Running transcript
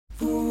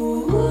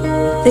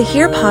The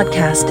Here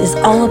podcast is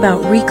all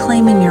about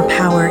reclaiming your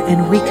power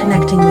and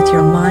reconnecting with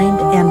your mind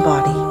and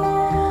body.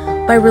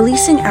 By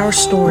releasing our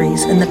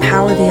stories and the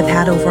power they have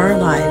had over our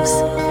lives,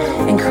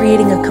 and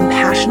creating a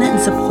compassionate and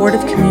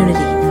supportive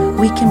community,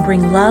 we can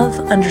bring love,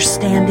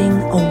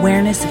 understanding,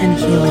 awareness, and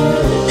healing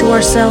to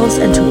ourselves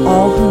and to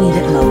all who need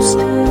it most.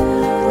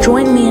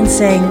 Join me in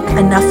saying,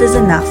 enough is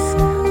enough.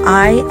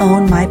 I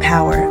own my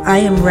power. I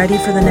am ready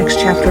for the next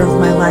chapter of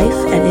my life,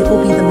 and it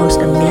will be the most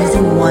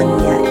amazing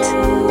one yet.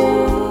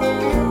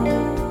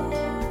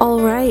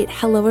 All right.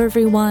 Hello,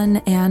 everyone,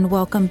 and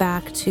welcome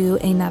back to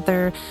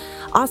another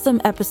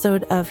awesome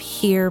episode of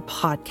Here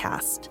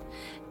podcast.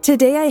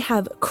 Today, I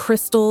have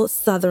Crystal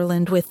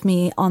Sutherland with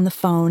me on the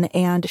phone,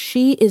 and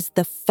she is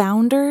the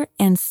founder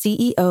and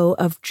CEO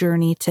of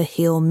Journey to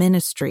Heal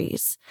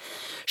Ministries.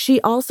 She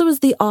also is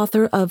the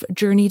author of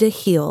Journey to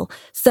Heal,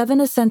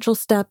 7 Essential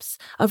Steps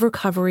of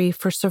Recovery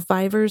for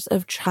Survivors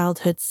of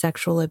Childhood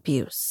Sexual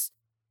Abuse.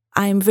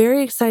 I'm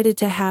very excited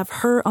to have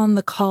her on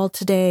the call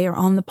today or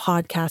on the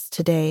podcast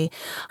today.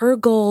 Her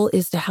goal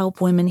is to help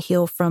women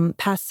heal from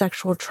past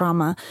sexual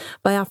trauma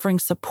by offering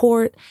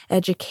support,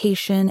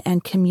 education,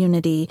 and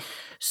community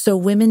so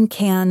women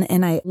can,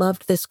 and I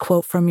loved this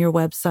quote from your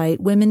website,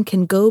 women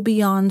can go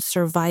beyond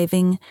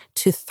surviving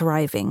to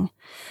thriving.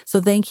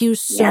 So thank you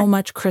so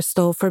much,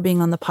 Crystal, for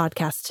being on the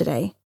podcast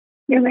today.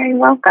 You're very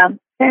welcome.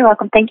 Very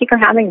welcome. Thank you for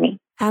having me.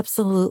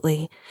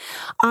 Absolutely.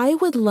 I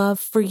would love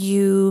for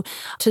you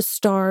to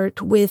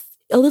start with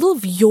a little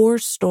of your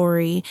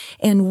story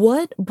and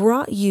what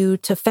brought you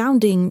to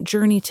founding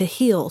Journey to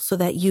Heal so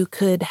that you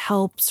could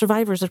help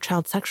survivors of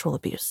child sexual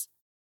abuse.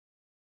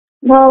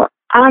 Well,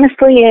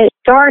 honestly, it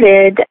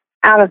started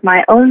out of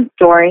my own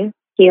story,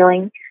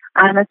 healing.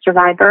 I'm a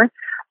survivor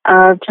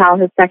of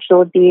childhood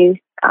sexual abuse.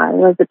 I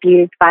was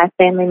abused by a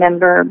family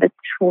member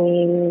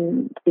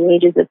between the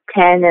ages of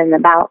 10 and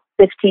about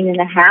 15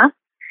 and a half.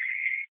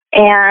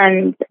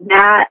 And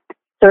that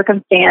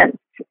circumstance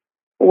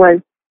was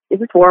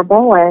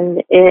horrible,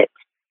 and it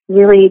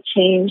really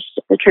changed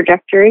the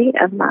trajectory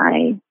of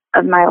my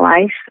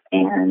life.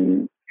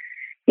 And,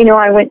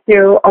 I went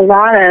through a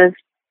lot of,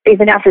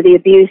 even after the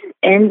abuse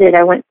ended,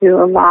 I went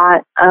through a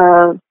lot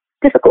of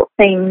difficult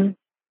things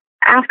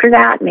after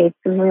that, made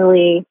some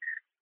really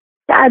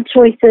bad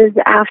choices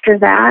after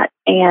that,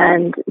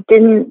 and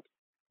didn't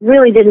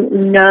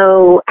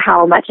know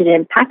how much it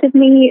impacted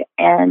me,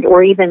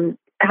 or even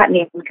hadn't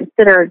even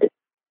considered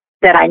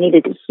that I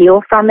needed to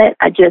heal from it.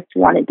 I just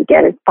wanted to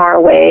get as far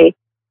away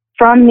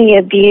from the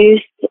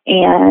abuse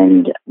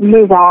and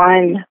move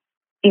on,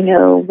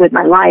 with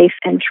my life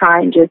and try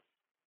and just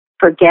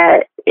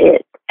forget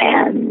it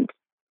and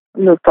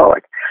move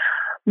forward.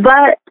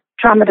 But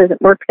trauma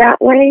doesn't work that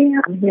way.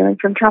 Healing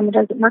from trauma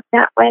doesn't work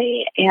that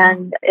way.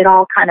 And it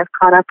all kind of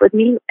caught up with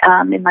me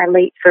in my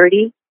late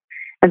 30s.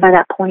 And by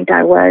that point,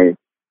 I was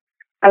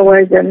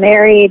a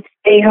married,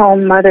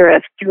 stay-home mother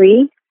of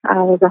 3.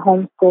 I was a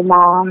homeschool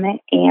mom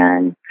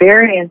and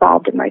very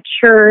involved in my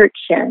church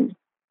and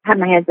had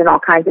my hands in all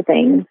kinds of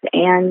things,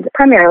 and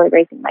primarily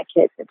raising my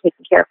kids and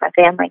taking care of my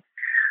family.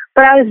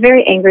 But I was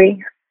very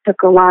angry,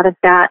 took a lot of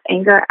that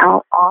anger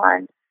out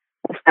on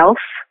myself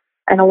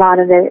and a lot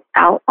of it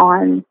out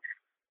on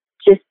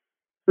just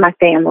my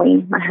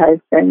family, my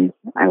husband.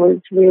 I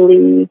wasn't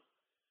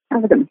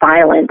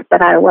violent,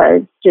 but I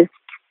was just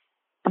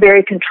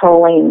very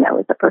controlling. I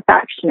was a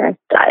perfectionist.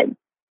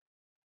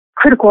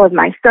 Critical of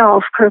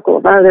myself, critical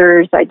of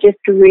others. I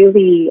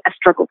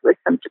struggled with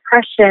some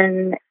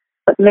depression,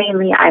 but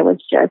mainly I was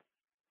just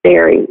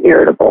very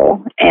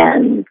irritable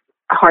and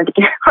hard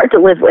to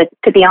live with,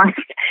 to be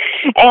honest.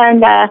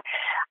 And I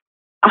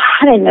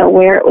didn't know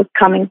where it was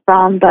coming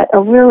from, but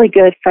a really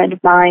good friend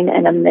of mine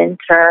and a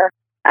mentor,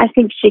 I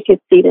think she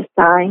could see the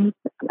signs.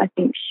 I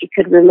think she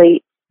could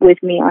relate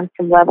with me on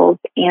some levels,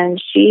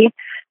 and she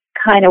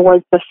kind of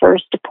was the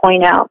first to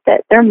point out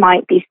that there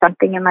might be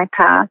something in my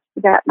past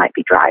that might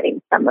be driving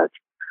some of,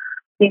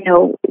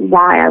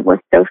 why I was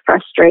so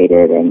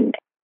frustrated and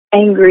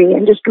angry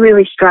and just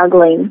really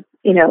struggling,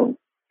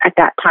 at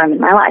that time in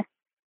my life.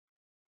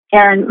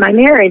 And my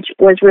marriage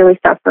was really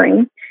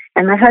suffering,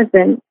 and my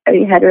husband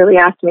had really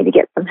asked me to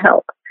get some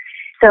help.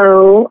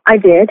 So I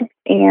did,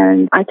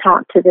 and I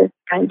talked to this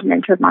kind of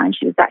mentor of mine.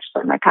 She was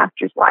actually my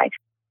pastor's wife.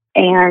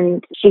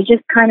 And she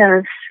just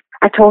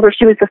I told her,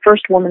 she was the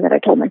first woman that I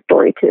told my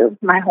story to,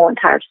 my whole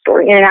entire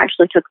story. And it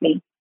actually took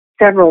me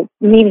several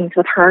meetings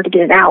with her to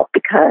get it out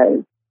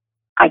because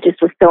I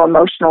just was so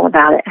emotional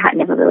about it. I had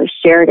never really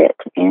shared it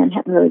and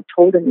hadn't really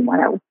told anyone.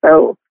 I was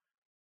so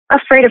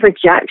afraid of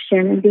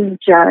rejection and being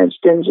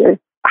judged, and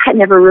I had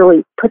never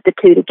really put the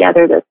two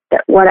together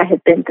that what I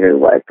had been through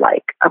was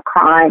like a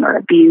crime or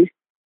abuse.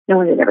 No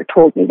one had ever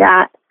told me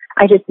that.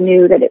 I just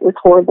knew that it was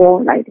horrible,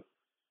 and that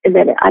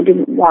I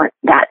didn't want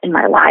that in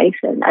my life,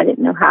 and I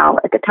didn't know how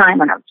at the time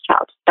when I was a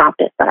child to stop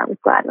it, but I was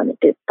glad when it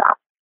did stop.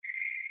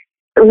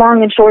 The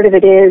long and short of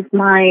it is,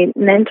 my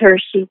mentor,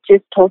 she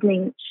just told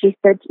me, she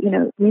said,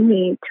 you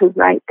need to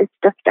write this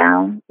stuff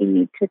down. You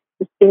need to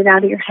just get it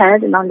out of your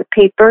head and on the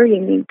paper.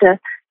 You need to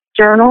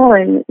journal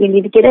and you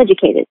need to get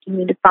educated. You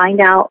need to find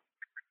out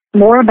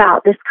more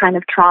about this kind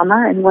of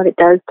trauma and what it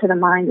does to the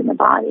mind and the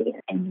body,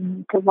 and you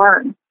need to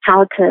learn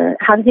how to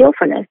heal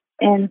from this.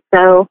 And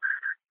so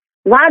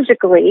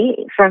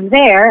logically, from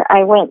there,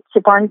 I went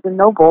to Barnes &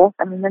 Noble.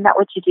 I mean, isn't that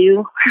what you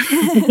do?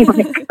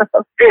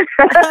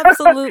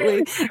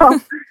 Absolutely. So,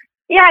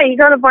 yeah, you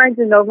go to Barnes &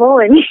 Noble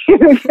and you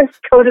just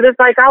go to the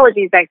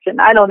psychology section.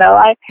 I don't know.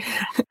 I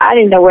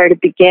didn't know where to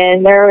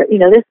begin.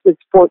 This was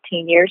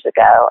 14 years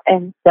ago.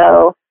 And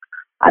so,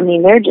 I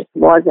mean, there just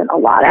wasn't a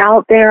lot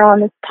out there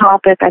on this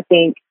topic. I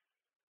think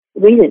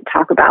we didn't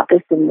talk about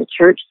this in the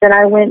church that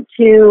I went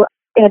to.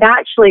 And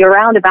actually,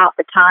 around about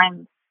the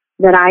time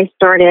that I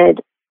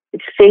started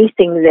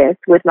facing this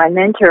with my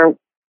mentor,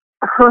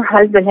 her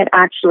husband had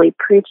actually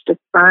preached a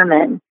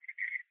sermon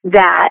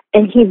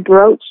and he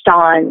broached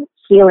on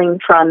healing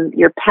from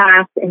your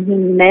past. And he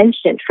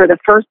mentioned, for the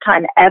first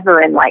time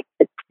ever in like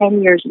the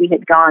 10 years we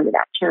had gone to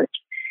that church,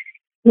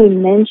 he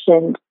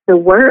mentioned the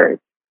word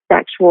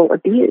sexual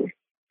abuse.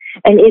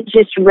 And it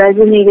just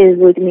resonated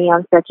with me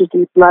on such a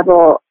deep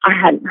level. I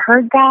hadn't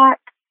heard that.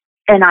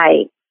 And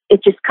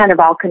it just kind of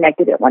all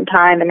connected at one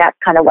time. And that's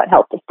kind of what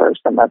helped to spur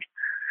some of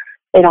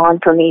it on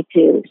for me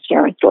to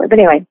share my story. But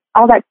anyway,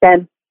 all that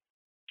said,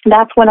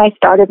 that's when I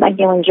started my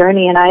healing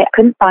journey, and I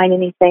couldn't find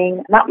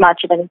anything, not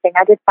much of anything.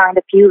 I did find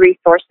a few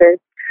resources.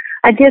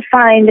 I did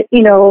find,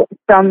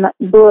 some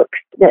books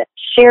that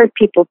shared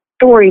people's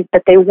stories,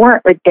 but they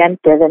weren't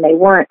redemptive and they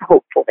weren't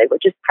hopeful. They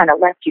would just kind of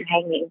left you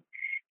hanging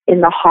in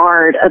the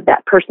heart of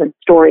that person's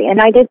story. And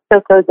I did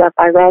soak those up.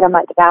 I read them,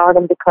 I devoured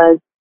them because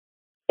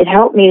it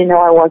helped me to know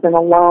I wasn't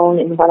alone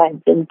in what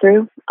I'd been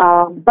through.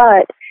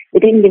 But it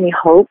didn't give me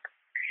hope.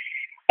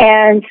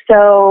 And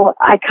so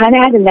I kind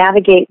of had to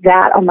navigate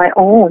that on my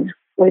own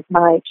with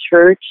my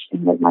church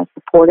and with my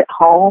support at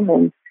home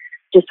and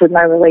just with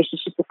my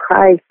relationship with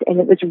Christ. And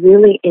it was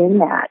really in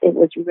that. It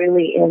was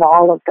really in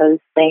all of those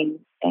things.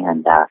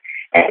 And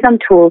some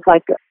tools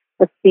like,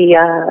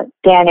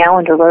 Dan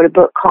Allender wrote a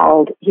book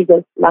called, he's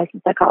a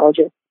licensed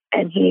psychologist,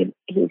 and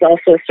he's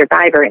also a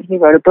survivor, and he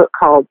wrote a book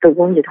called The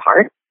Wounded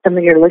Heart. Some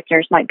of your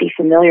listeners might be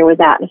familiar with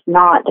that. If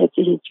not,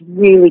 he's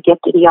really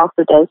gifted. He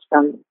also does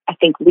some, I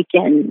think,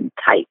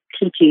 weekend-type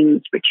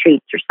teachings,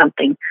 retreats or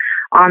something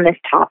on this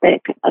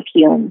topic of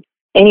healing.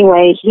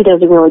 Anyway, he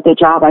does a really good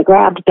job. I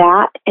grabbed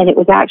that, and it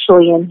was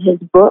actually in his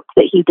book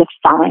that he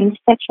defined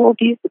sexual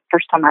abuse. It's the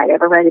first time I'd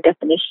ever read a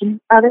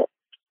definition of it.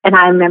 And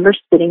I remember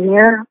sitting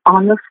there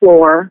on the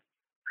floor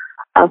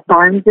of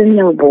Barnes &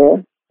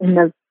 Noble in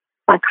the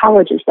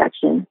psychology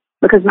section,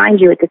 because mind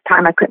you, at this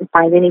time I couldn't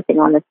find anything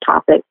on this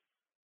topic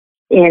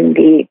in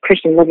the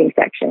Christian Living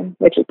section,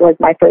 which was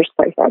my first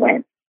place I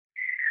went.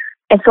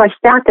 And so I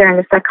sat there in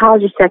the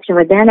psychology section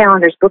with Dan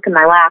Allender's book in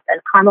my lap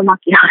and caramel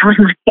macchiato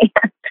in my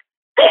hand.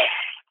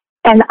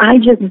 And I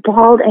just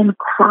bawled and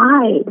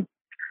cried.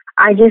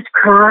 I just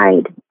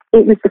cried.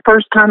 It was the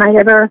first time I'd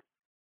ever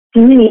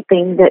seen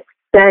anything that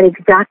said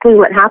exactly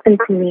what happened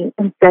to me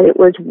and said it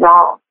was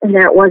wrong and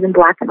that it wasn't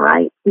black and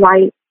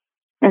white,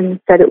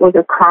 and said it was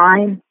a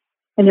crime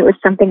and it was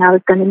something I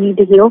was going to need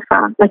to heal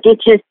from.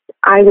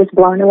 I was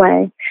blown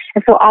away.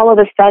 And so all of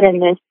a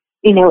sudden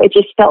it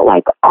just felt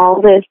like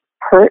all this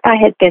hurt I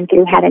had been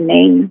through had a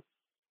name,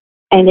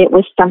 and it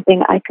was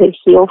something I could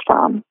heal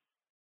from.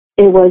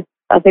 It was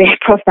a very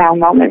profound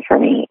moment for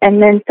me. And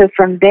then so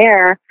from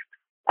there,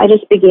 I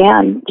just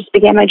began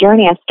my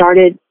journey. I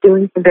started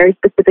doing some very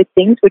specific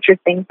things, which are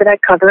things that I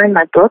cover in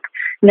my book.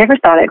 Never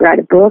thought I'd write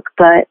a book,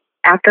 but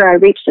after I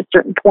reached a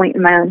certain point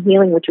in my own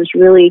healing, which was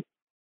really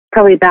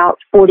probably about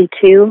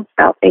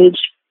age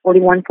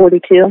 41,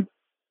 42,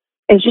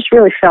 it just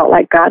really felt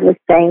like God was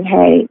saying,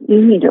 hey,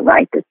 you need to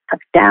write this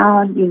stuff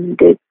down. You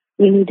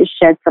need to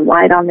shed some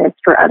light on this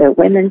for other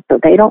women so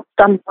they don't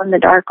stumble in the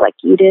dark like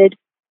you did.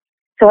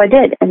 So I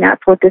did, and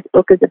that's what this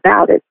book is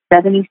about. It's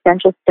 7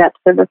 Essential Steps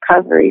of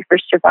Recovery for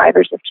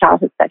Survivors of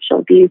Childhood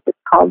Sexual Abuse. It's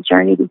called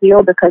Journey to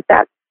Heal because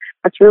that's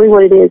really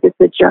what it is. It's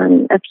a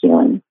journey of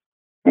healing,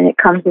 and it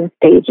comes in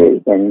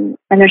stages. And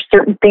there's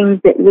certain things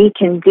that we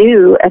can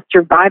do as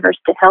survivors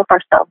to help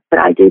ourselves, but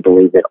I do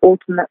believe that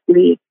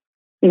ultimately,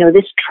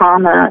 this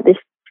trauma, this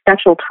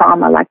sexual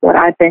trauma, like what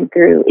I've been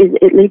through,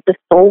 it leaves a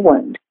soul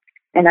wound.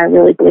 And I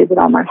really believe with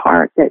all my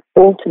heart that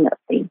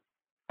ultimately,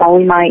 while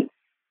we might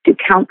do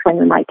counseling,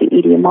 we might do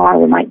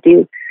EDMR, we might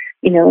do,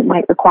 it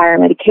might require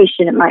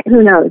medication,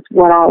 who knows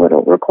what all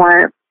it'll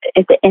require.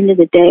 At the end of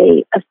the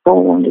day, a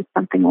soul wound is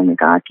something only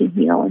God can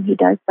heal, and He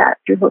does that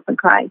through hope in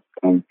Christ.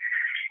 And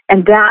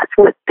that's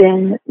what's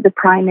been the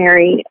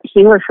primary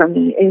healer for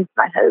me is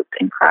my hope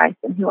in Christ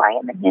and who I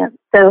am in Him.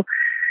 So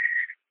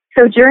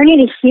Journey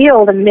to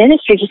Heal, the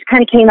ministry just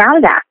kind of came out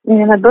of that.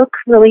 My book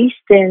released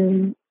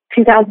in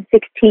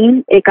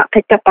 2016. It got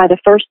picked up by the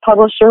first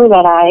publisher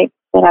that I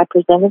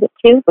presented it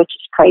to, which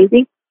is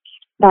crazy,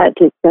 but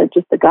it's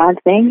just a God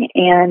thing.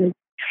 And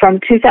from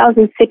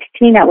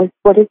 2016,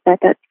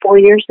 that's 4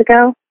 years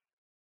ago.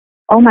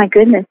 Oh my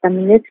goodness.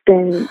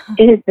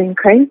 It has been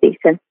crazy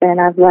since then.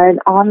 I've led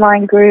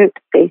online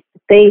groups,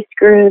 face-to-face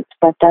groups.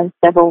 I've done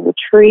several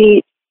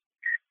retreats,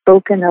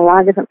 spoken a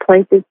lot of different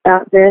places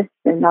about this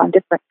and on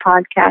different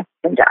podcasts.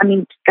 And I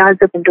mean, God's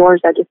opened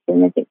doors I just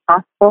didn't think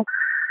possible.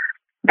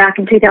 Back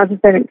in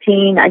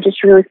 2017, I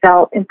just really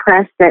felt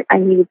impressed that I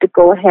needed to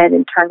go ahead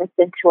and turn this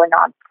into a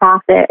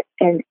nonprofit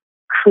and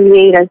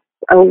create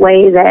a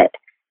way that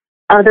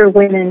other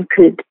women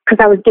could, because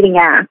I was getting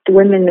asked,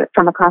 women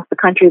from across the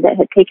country that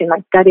had taken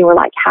my study were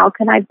like, how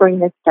can I bring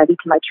this study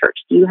to my church?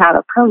 Do you have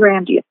a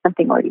program? Do you have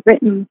something already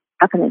written?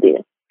 How can I do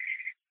this?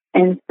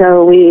 And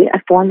so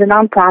I formed a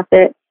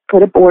nonprofit,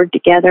 put a board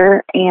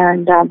together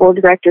and board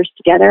of directors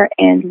together,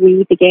 and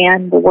we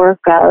began the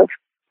work of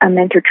a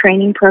mentor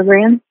training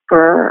program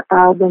for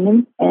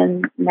women.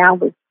 And now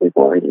we've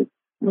already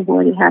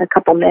had a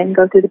couple men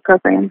go through the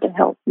program to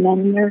help men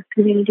in their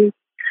communities.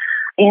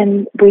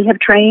 And we have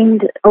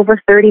trained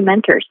over 30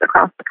 mentors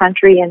across the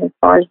country and as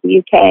far as the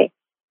UK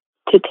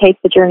to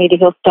take the Journey to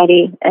Heal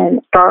study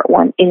and start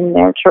one in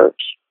their church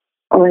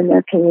or in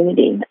their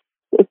community.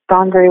 It's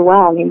gone very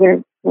well. I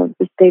mean,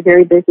 we stay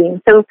very busy.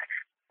 And so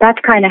that's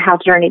kind of how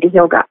Journey to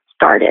Heal got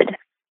started,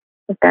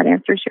 if that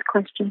answers your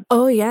question.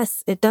 Oh,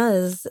 yes, it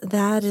does.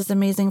 That is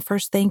amazing.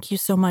 First, thank you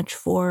so much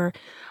for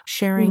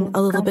sharing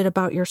a little bit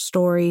about your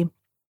story.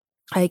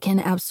 I can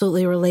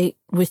absolutely relate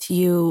with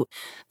you.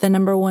 The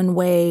number one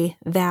way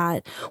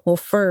that,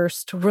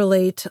 first,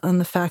 relate on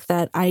the fact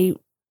that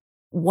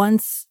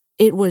once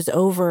it was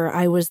over,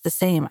 I was the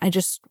same. I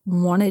just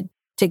wanted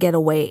to get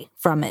away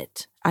from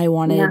it. I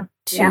wanted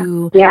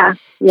to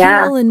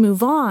heal and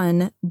move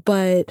on.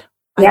 But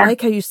I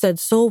like how you said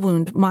soul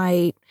wound.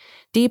 My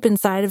deep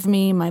inside of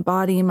me, my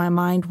body, my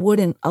mind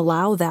wouldn't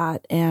allow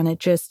that. And it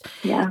just,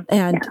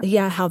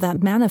 how that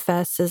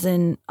manifests is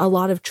in a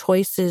lot of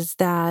choices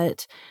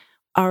that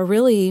are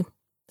really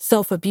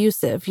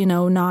self-abusive,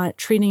 not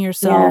treating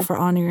yourself or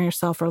honoring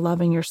yourself or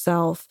loving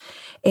yourself.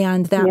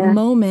 And that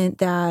moment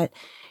that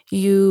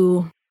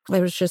it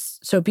was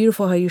just so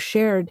beautiful how you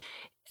shared.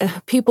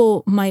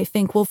 People might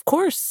think, well, of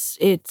course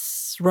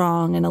it's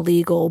wrong and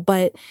illegal,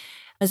 but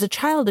as a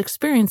child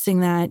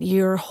experiencing that,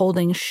 you're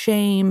holding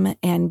shame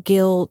and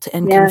guilt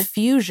and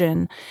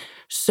confusion.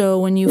 So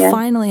when you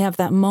finally have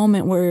that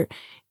moment where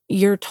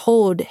you're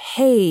told,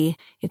 hey,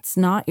 it's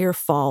not your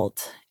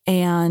fault,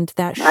 and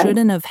that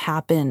shouldn't have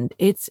happened,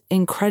 it's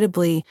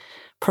incredibly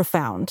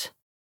profound.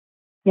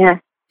 Yeah.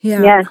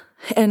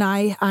 And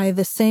I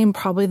the same,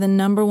 probably the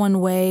number one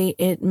way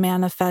it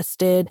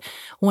manifested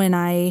when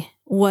I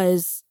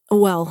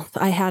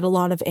had a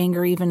lot of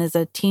anger even as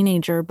a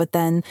teenager, but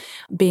then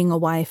being a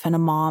wife and a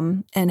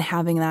mom and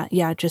having that,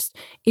 just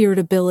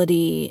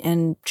irritability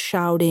and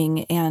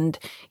shouting and,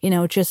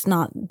 just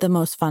not the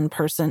most fun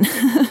person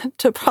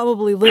to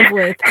probably live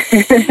with.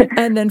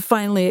 And then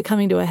finally it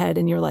coming to a head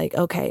and you're like,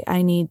 okay,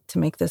 I need to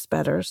make this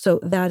better. So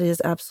that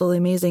is absolutely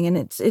amazing. And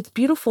it's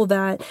beautiful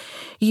that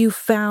you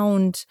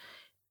found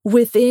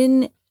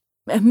within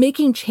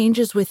making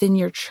changes within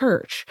your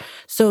church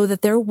so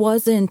that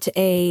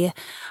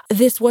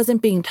this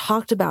wasn't being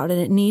talked about and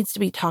it needs to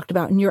be talked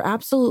about. And you're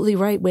absolutely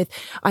right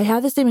I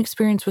had the same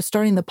experience with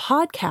starting the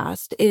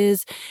podcast.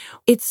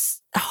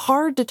 It's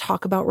hard to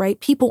talk about, right?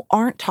 People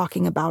aren't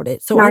talking about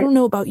it. So I don't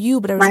know about you,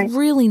 but I was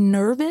really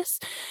nervous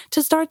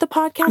to start the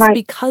podcast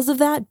because of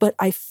that. But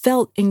I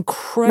felt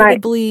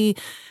incredibly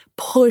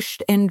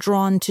pushed and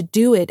drawn to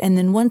do it. And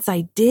then once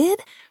I did,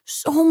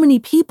 so many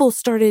people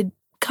started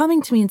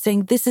coming to me and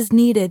saying, this is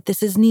needed,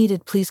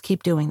 please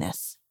keep doing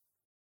this.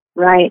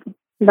 Right.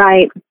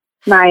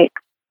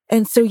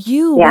 And so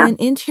you went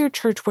into your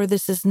church where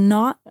this is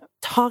not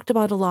talked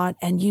about a lot,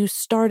 and you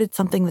started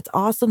something that's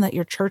awesome, that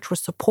your church was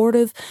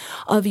supportive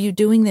of you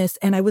doing this.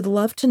 And I would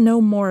love to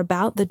know more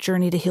about the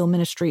Journey to Heal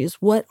Ministries.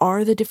 What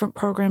are the different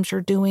programs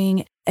you're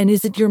doing? And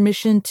is it your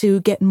mission to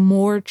get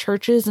more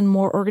churches and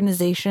more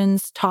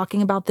organizations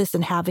talking about this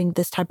and having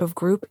this type of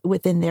group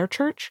within their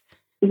church?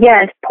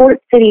 Yes,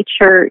 Port City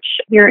Church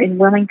here in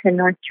Wilmington,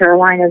 North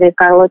Carolina. They've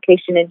got a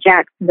location in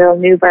Jacksonville,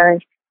 New Bern,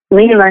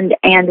 Leland,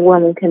 and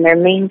Wilmington. Their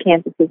main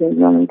campus is in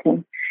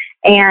Wilmington.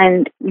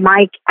 And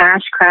Mike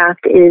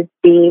Ashcraft is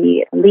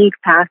the lead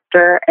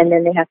pastor, and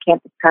then they have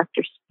campus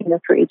pastors,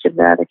 for each of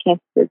the other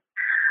campuses.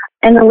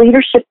 And the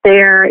leadership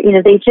there,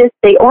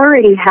 they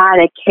already had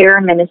a care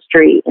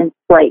ministry in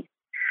place,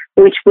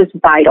 which was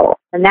vital.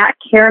 And that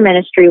care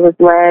ministry was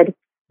led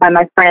by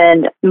my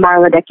friend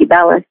Marla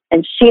Decubelis,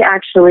 and she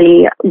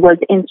actually was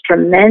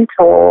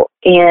instrumental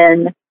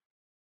in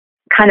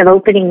kind of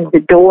opening the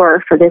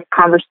door for this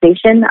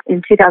conversation.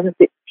 In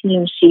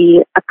 2016,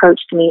 she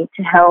approached me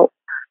to help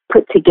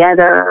put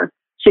together,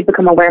 she'd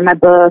become aware of my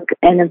book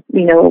and,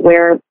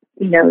 aware,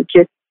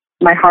 just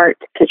my heart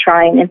to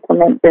try and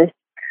implement this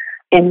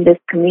in this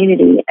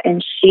community.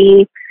 And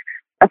she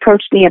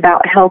approached me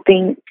about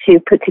helping to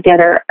put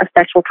together a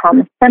sexual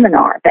trauma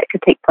seminar that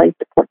could take place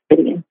at Port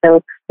City. And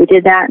so we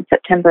did that in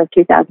September of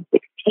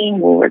 2016. We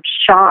were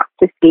shocked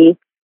to see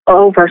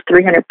over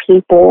 300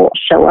 people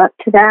show up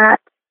to that,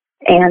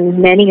 and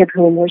many of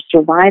whom were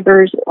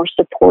survivors or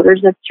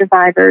supporters of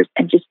survivors,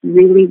 and just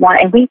really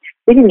and we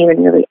didn't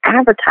even really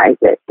advertise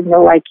it,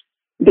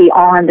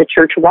 beyond the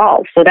church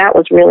walls. So that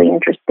was really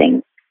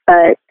interesting.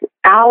 But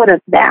out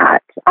of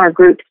that, our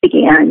groups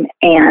began,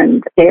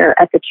 and they're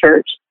at the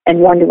church and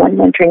one-to-one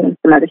mentoring and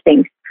some other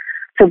things.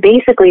 So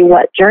basically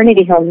what Journey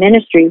to Heal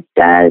Ministries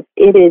does,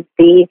 it is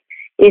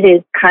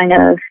kind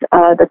of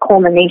the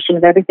culmination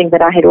of everything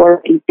that I had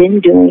already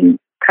been doing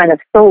kind of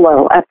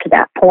solo up to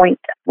that point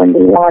when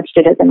we launched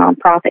it as a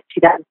nonprofit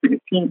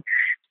 2017.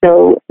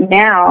 So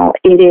now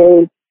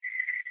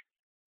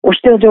we're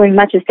still doing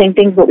much of the same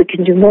things, but we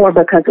can do more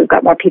because we've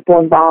got more people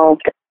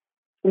involved.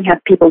 We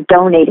have people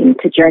donating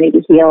to Journey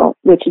to Heal,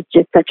 which is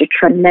just such a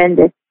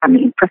tremendous,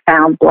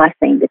 profound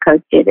blessing because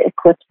it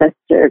equips us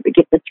to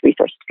give us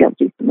resources to be able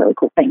to do some really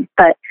cool things.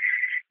 But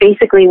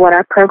basically what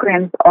our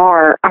programs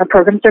are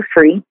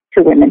free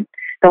to women.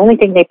 The only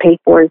thing they pay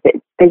for is that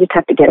they just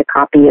have to get a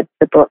copy of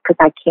the book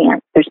because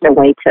there's no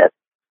way to.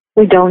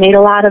 We donate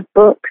a lot of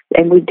books,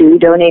 and we do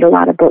donate a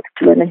lot of books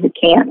to women who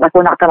can't. Like,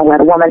 we're not going to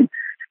let a woman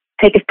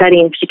take a study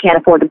if she can't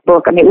afford a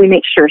book. We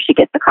make sure she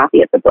gets a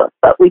copy of the book,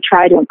 but we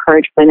try to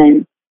encourage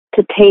women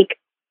to take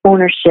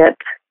ownership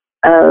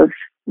of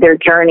their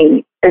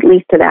journey, at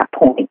least to that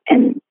point,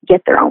 and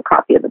get their own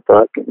copy of the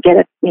book, and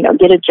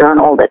get a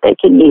journal that they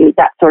can use,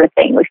 that sort of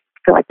thing. We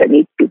feel like there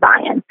needs to be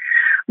buy-in.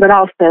 But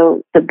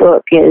also, the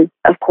book is,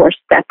 of course,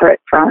 separate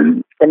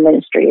from the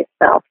ministry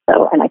itself.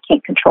 So, and I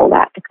can't control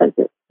that because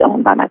it's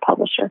owned by my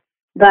publisher.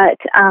 But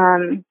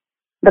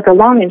the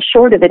long and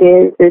short of it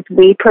is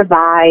we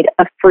provide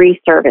a free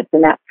service,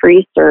 and that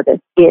free service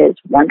is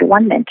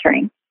one-to-one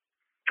mentoring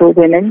for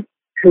women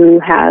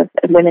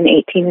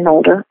 18 and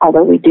older,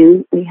 although we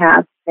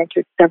have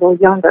mentored several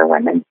younger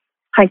women,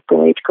 high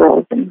school age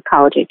girls and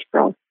college age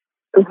girls.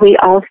 We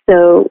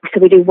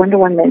do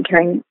one-to-one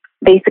mentoring,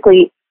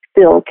 basically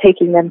still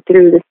taking them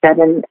through the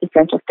 7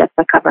 essential steps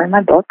I cover in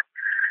my book.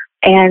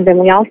 And then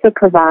we also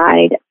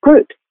provide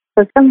groups.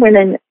 So some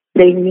women,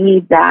 they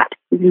need that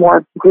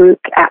more group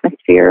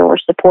atmosphere or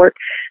support.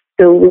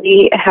 So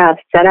we have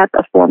set up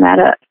a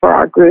format for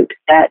our groups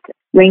that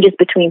ranges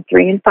between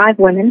 3 and 5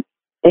 women.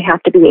 They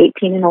have to be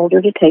 18 and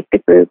older to take the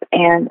group.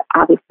 And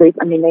obviously,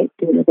 they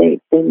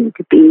need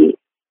to be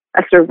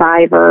a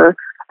survivor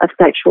of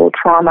sexual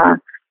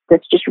trauma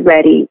that's just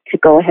ready to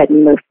go ahead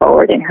and move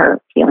forward in her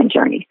healing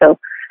journey. So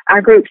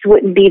our groups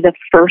wouldn't be the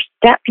first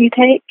step you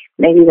take.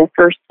 Maybe the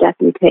first step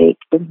you take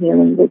in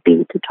healing would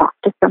be to talk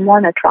to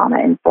someone, a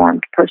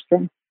trauma-informed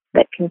person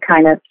that can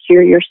kind of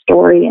hear your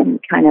story and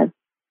kind of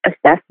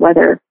assess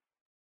whether,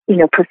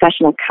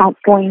 professional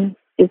counseling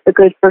is the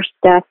good first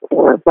step,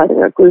 or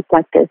whether a group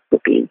like this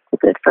would be the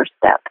good first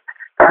step,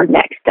 or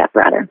next step,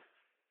 rather.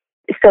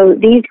 So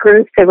these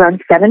groups, they run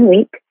 7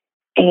 weeks,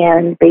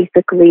 and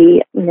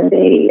basically,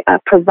 they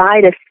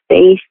provide a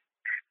space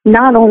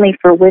not only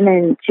for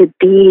women to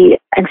be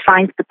and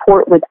find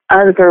support with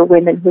other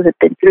women who have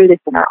been through this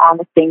and are on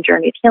the same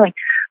journey of healing,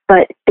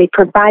 but they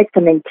provide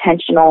some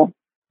intentional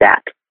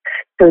steps.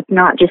 So it's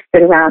not just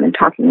sit around and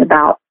talking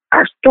about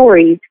our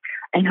stories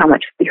and how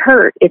much we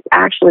hurt. It's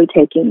actually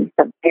taking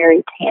some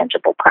very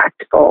tangible,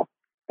 practical,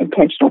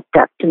 intentional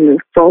steps to move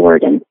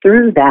forward and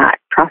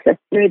process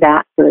through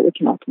that so that we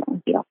can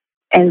ultimately heal.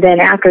 And then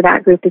after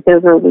that group is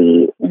over,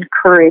 we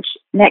encourage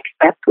next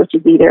steps, which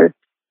is either,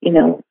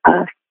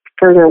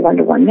 further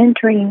one-to-one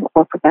mentoring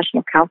or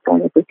professional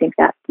counseling if we think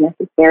that's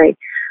necessary,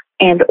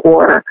 and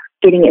or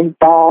getting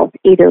involved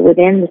either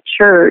within the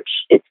church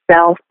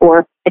itself,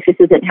 or if this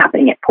isn't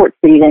happening at Port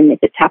City, then if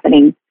it's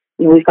happening,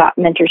 we've got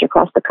mentors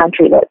across the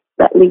country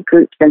that lead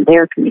groups in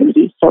their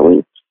communities.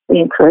 So we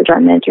encourage our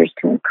mentors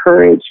to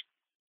encourage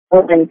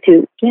women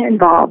to get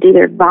involved,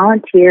 either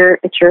volunteer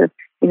at your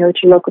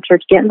local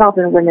church, get involved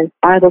in a women's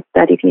Bible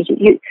study.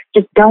 You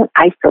just don't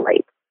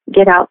isolate.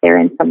 Get out there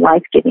in some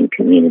life-giving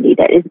community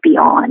that is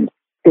beyond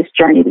this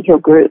Journey to Heal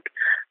group,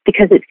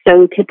 because it's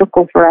so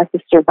typical for us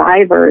as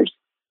survivors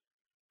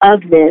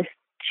of this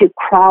to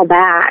crawl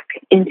back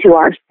into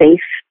our safe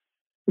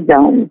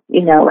zone,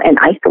 and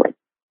isolate,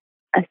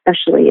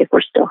 especially if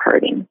we're still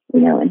hurting,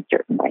 in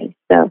certain ways.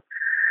 So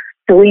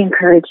we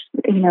encourage,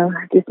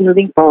 just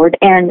moving forward.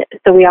 And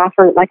so we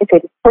offer, like I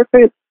said, the support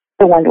group,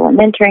 the one-to-one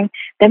mentoring.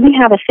 Then we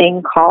have a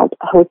thing called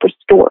Hope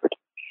Restored.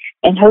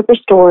 And Hope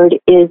Restored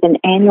is an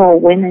annual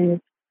women's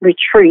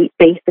retreat,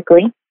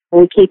 basically.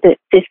 We keep it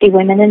 50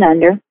 women and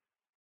under.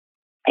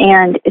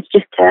 And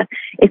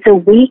it's a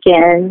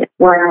weekend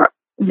where,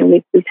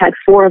 we've had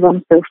 4 of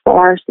them so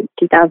far since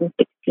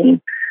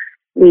 2016.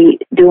 We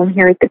do them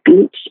here at the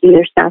beach,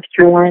 either South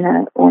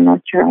Carolina or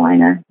North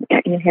Carolina,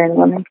 here in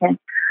Wilmington.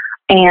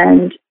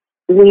 And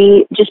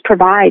we just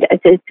provide,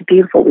 it's a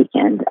beautiful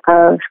weekend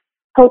of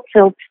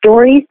hope-filled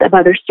stories of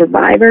other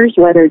survivors,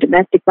 whether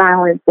domestic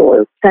violence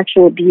or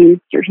sexual abuse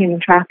or human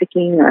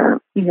trafficking or,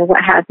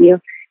 what have you.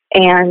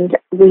 And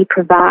we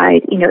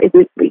provide,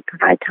 we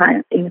provide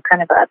time,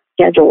 kind of a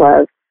schedule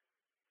of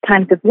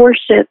times of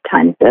worship,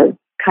 times of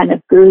kind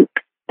of group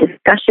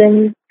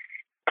discussions,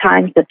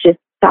 times of just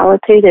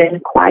solitude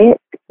and quiet,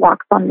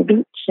 walks on the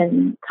beach,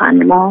 and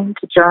time alone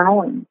to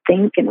journal and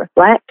think and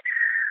reflect.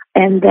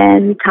 And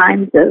then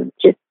times of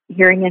just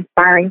hearing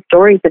inspiring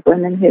stories of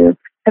women who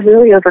have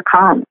really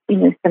overcome,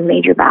 some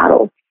major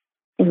battles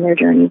in their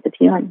journeys of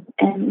healing.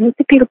 And it's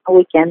a beautiful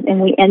weekend.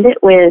 And we end it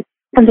with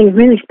something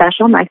really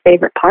special, my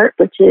favorite part,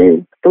 which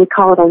is we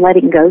call it a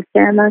letting go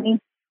ceremony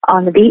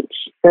on the beach.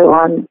 So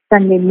on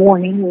Sunday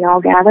morning, we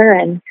all gather,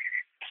 and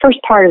first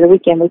part of the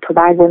weekend, we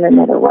provide women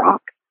with a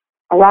rock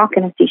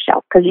and a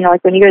seashell. Because,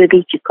 like when you go to the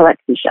beach, you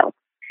collect seashells.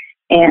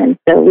 And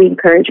so we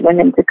encourage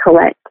women to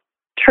collect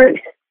truth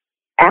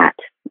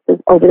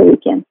over the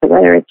weekend. So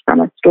whether it's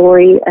from a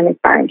story, an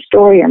inspiring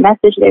story or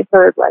message they've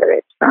heard, whether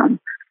it's from,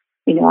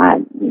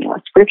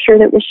 a scripture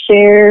that was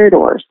shared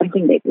or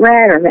something they've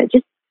read, or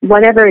just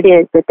whatever it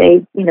is that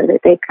they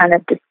kind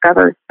of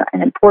discovered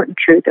an important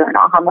truth or an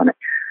aha moment,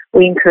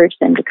 we encourage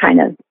them to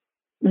kind of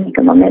make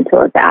a memento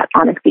of that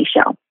on a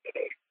seashell.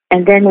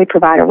 And then we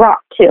provide a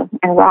rock too.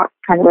 And rocks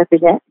kind of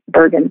represent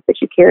burdens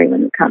that you carry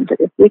when you come to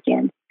this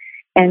weekend.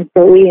 And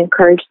so we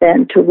encourage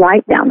them to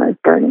write down those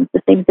burdens,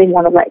 the things they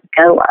want to let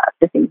go of,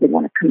 the things they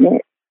want to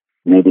commit,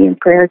 maybe in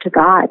prayer to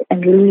God,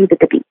 and leave at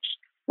the beach.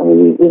 So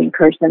we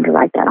encourage them to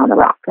write that on the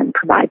rock and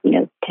provide,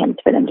 pens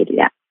for them to do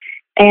that.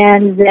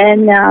 And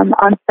then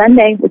on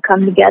Sunday, we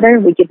come together,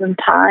 we give them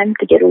time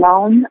to get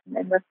alone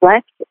and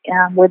reflect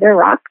with their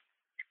rock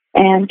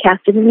and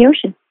cast it in the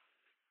ocean.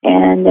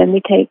 And then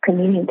we take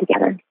communion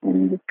together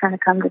and just kind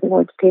of come to the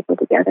Lord's table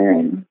together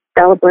and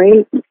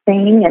celebrate and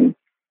sing and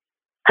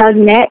hug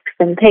necks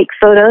and take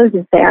photos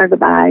and say our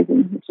goodbyes.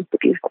 And it's just a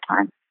beautiful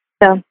time.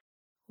 So,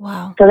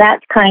 wow. So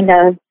that's kind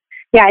of,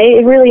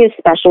 it really is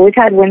special. We've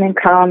had women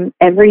come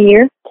every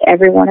year to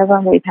every one of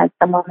them. We've had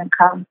some women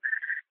come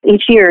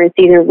each year. It's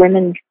either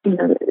women,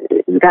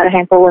 we've got a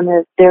handful of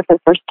women there for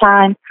the first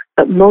time,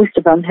 but most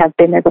of them have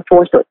been there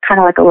before. So it's kind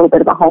of like a little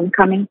bit of a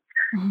homecoming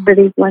for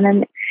these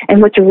women.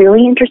 And what's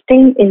really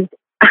interesting is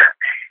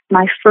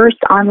my first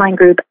online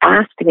group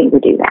asked me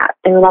to do that.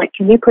 They were like,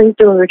 can you please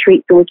do a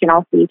retreat so we can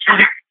all see each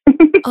other?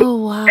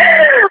 Oh, wow.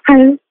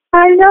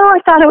 I know. I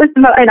thought it was,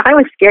 and I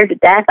was scared to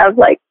death. I was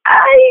like,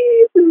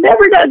 I've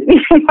never done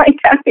anything like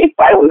that.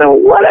 I don't know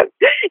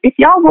if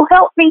y'all will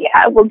help me,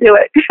 I will do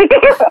it.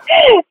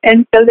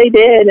 And so they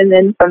did. And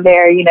then from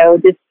there,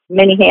 just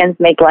many hands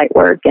make light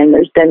work. And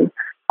there's been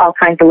all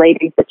kinds of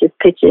ladies that just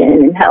pitch in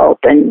and help.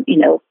 And,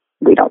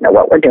 we don't know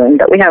what we're doing,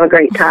 but we have a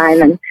great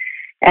time. And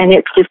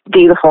it's just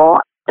beautiful,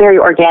 very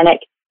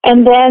organic.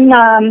 And then,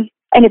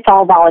 and it's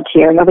all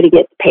volunteer. Nobody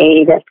gets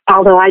paid.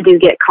 Although I do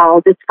get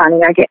calls. It's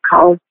funny. I get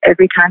calls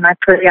every time I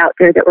put it out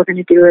there that we're going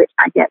to do it.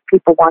 I get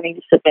people wanting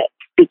to submit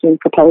speaking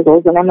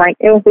proposals. And I'm like,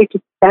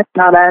 that's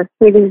not us.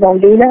 We just don't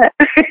do that.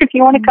 If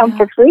you want to come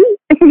for free,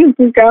 you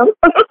can come.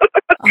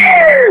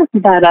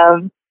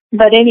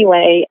 But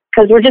anyway,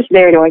 because we're just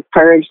there to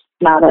encourage,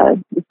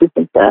 this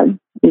isn't a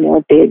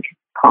big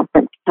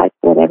conference type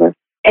whatever.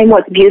 And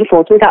what's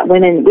beautiful is we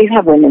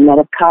have women that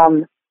have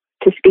come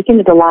to speak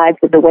into the lives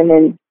of the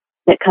women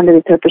that come to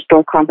the Hope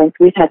Restore conference.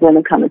 We've had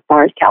women come as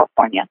far as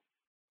California,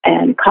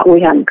 and we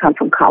had them come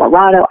from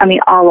Colorado. I mean,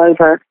 all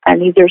over. And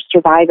these are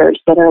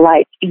survivors that are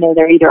like,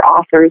 they're either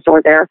authors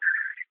or they're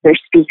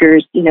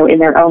speakers, in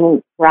their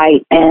own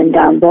right. And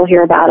they'll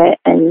hear about it,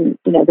 and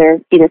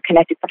they're either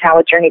connected somehow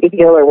with Journey to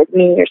Heal or with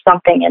me or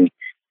something,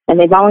 and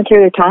they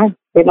volunteer their time.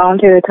 They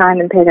volunteer their time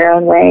and pay their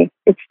own way.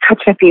 It's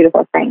such a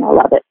beautiful thing. I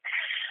love it.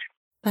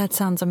 That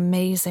sounds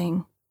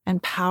amazing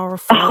and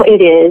powerful. Oh, it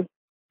is.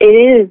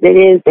 It's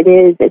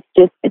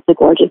a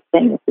gorgeous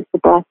thing. It's just a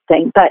blessed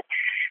thing. But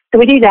so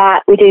we do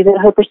that. We do the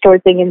Hope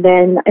Restored thing. And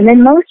then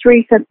most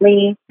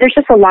recently, there's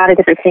just a lot of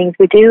different things.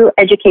 We do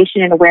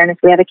education and awareness.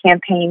 We have a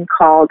campaign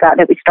called,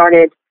 that we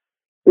started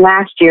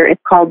last year.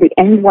 It's called the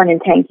End 1 in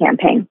 10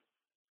 campaign.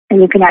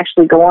 And you can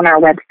actually go on our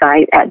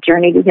website at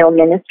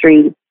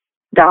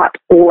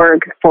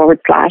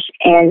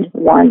journeytohealministries.org/end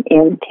 1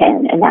 in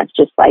 10. And that's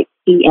just like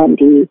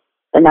END,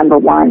 the number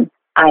 1,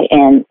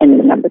 IN, and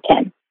the number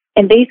 10.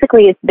 And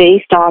basically it's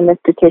based on the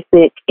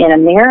statistic in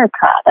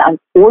America, the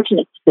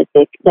unfortunate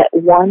statistic that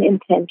 1 in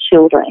 10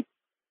 children,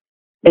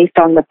 based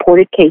on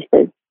reported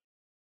cases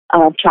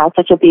of child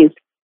sexual abuse,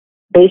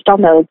 based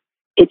on those,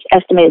 it's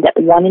estimated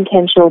that 1 in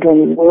 10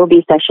 children will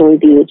be sexually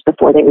abused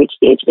before they reach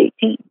the age of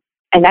 18.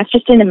 And that's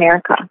just in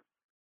America.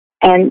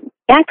 And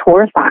that's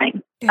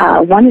horrifying.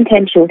 1 in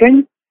 10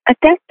 children,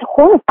 that's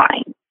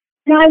horrifying.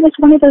 And I was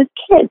one of those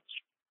kids.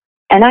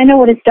 And I know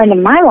what it's done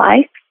in my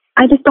life.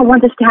 I just don't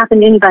want this to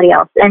happen to anybody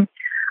else. And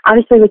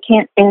obviously we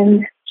can't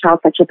end child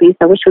sexual abuse.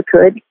 I wish we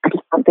could. I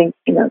just don't think,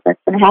 that's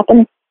going to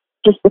happen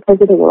just because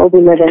of the world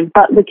we live in.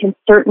 But we can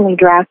certainly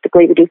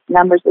drastically reduce the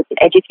numbers. We can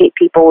educate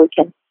people. We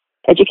can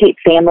educate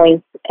families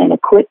and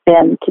equip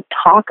them to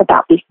talk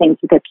about these things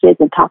with their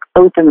kids and talk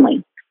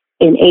openly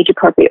in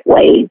age-appropriate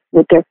ways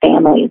with their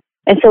families.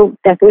 And so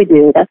that's what we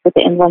do. That's what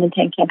the End 1 in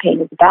 10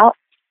 campaign is about.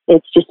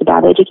 It's just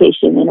about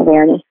education and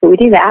awareness. So we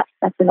do that.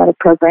 That's another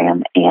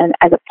program. And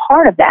as a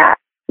part of that,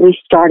 we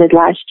started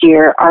last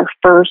year our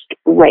first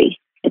race.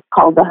 It's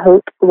called the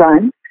Hope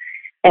Run,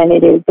 and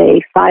it is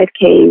a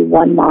 5K,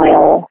 1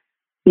 mile.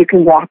 You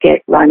can walk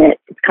it, run it.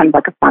 It's kind of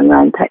like a fun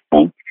run type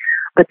thing.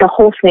 But the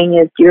whole thing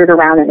is geared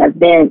around an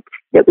event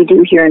that we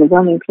do here in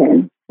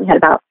Wilmington. We had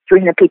about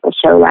 300 people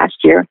show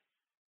last year.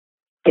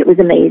 It was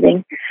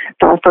amazing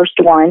for our first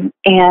one.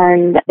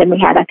 And then we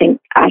had, I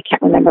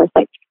can't remember, it's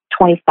like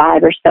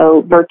 25 or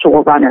so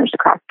virtual runners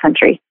across the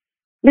country.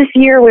 This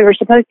year we were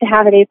supposed to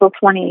have it April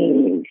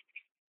 27th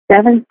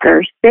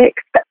or 6th,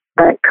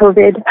 but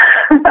COVID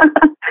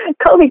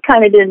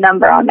kind of did a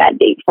number on that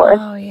date for us.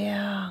 Oh,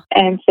 yeah.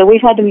 And so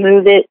we've had to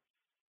move it.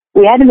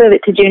 We had to move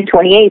it to June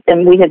 28th,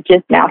 and we have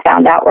just now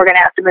found out we're going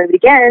to have to move it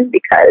again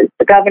because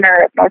the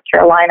governor of North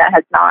Carolina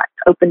has not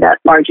opened up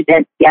large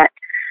events yet.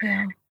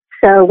 Yeah.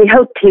 So we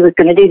hoped he was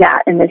going to do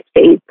that in this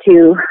phase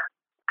 2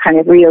 kind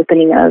of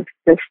reopening of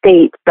the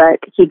state, but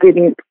he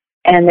didn't.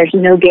 And there's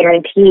no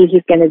guarantee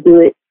he's going to do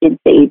it in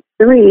phase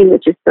 3,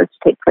 which is supposed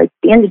to take place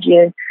at the end of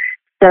June.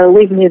 So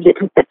we've moved it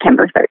to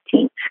September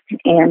 13th,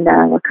 and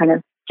we're kind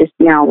of just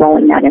now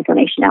rolling that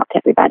information out to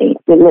everybody.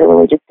 We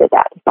literally just did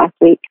that this last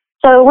week.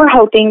 So we're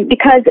hoping,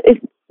 because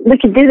we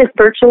could do this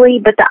virtually,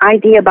 but the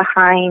idea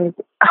behind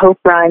Hope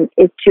Run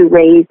is to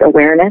raise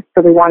awareness.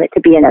 So we want it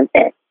to be an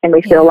event. And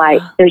we feel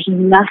like there's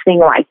nothing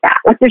like that.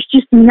 Like, there's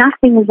just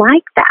nothing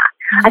like that.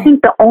 I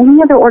think the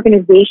only other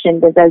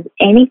organization that does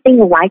anything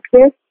like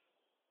this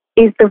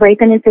is the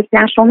Rape and Incest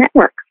National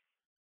Network.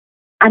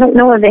 I don't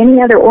know of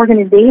any other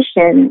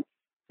organization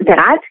that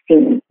I've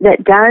seen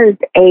that does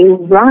a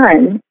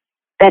run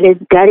that is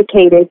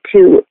dedicated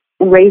to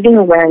raising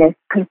awareness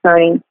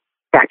concerning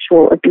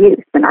sexual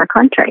abuse in our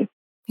country.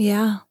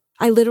 Yeah.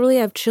 I literally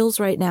have chills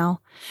right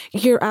now.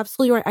 You're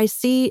absolutely right. I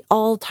see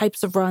all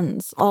types of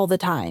runs all the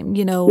time,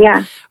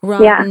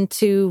 run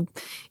to,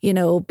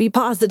 be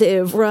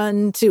positive,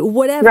 run to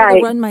whatever the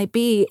run might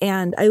be.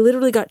 And I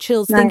literally got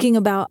chills thinking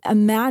about,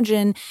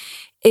 imagine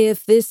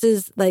if this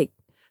is like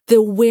the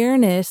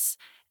awareness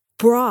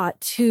brought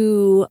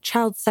to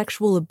child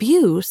sexual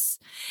abuse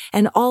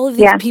and all of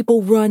these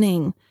people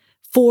running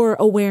for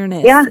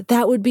awareness. Yeah.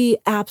 That would be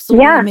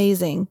absolutely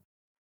amazing.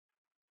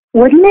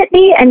 Wouldn't it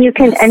be? And you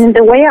can, and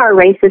the way our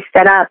race is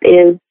set up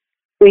is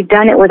we've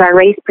done it with our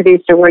race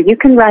producer where you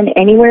can run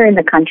anywhere in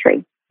the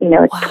country.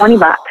 It's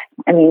 $20.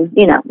 I mean,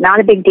 not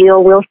a big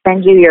deal. We'll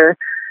send you your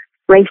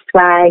race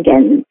swag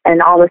and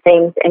all the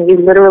things. And you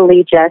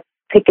literally just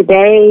pick a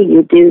day,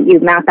 you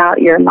map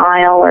out your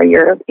mile or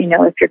your,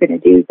 if you're going to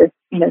do this,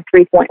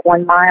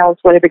 3.1 miles,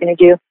 whatever you're going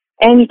to do.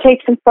 And you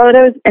take some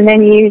photos and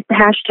then you use the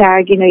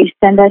hashtag, you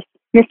send us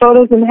your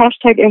photos and the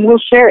hashtag and we'll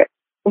share it.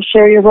 We'll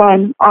share your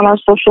run on our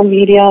social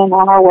media and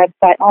on our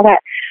website, all that.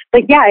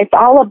 But yeah, it's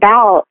all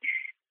about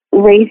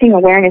raising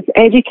awareness,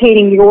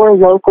 educating your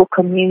local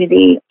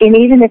community. And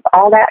even if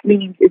all that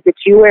means is that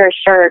you wear a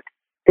shirt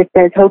that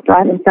says Hope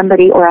Run and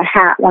somebody, or a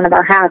hat, one of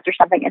our hats or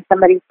something, and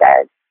somebody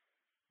says,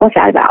 what's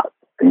that about?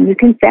 And you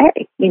can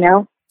say,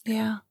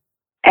 Yeah.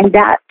 And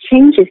that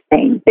changes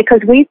things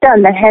because we've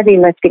done the heavy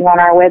lifting on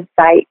our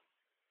website.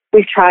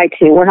 We've tried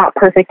to. We're not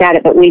perfect at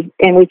it, but we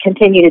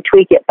continue to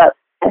tweak it. But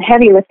the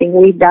heavy lifting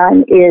we've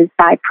done is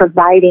by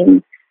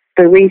providing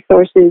the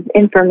resources,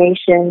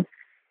 information,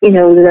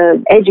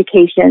 the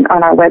education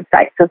on our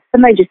website. So if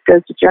somebody just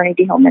goes to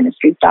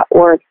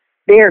journeytohealministries.org,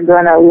 they're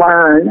going to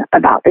learn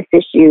about this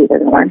issue. They're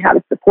going to learn how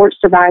to support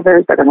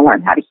survivors. They're going to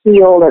learn how to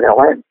heal. They're going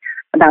to learn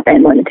about the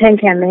N1-10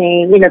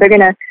 campaign.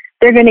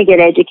 They're going to get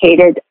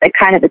educated.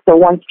 It's a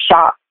one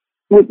shop.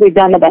 We've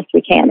done the best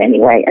we can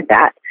anyway at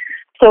that.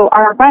 So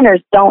our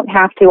runners don't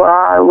have to, or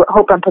our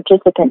Hope Run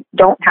participants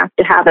don't have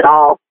to have it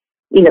all.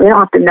 They don't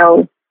have to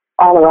know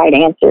all the right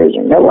answers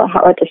or know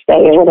what to say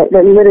or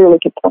whatever. They literally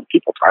can point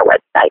people to our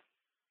website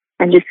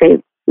and just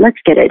say, let's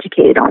get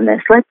educated on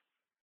this. Let's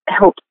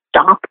help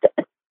stop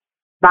this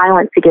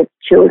violence against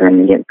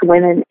children, against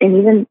women, and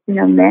even,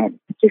 men.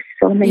 Just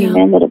so many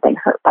men that have been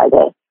hurt by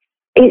this.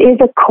 It is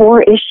a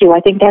core issue.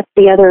 I think that's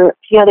the other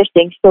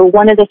thing. So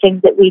one of the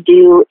things that we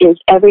do is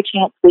every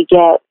chance we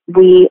get,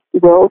 we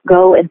will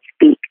go and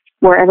speak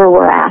wherever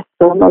we're at.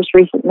 So most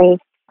recently,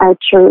 our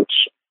church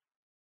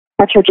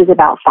is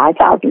about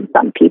 5,000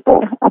 some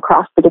people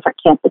across the different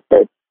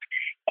campuses.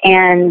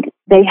 And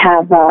they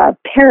have a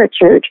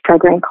parachurch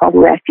program called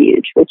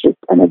Refuge, which is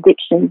an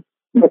addiction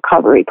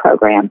recovery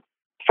program.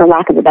 For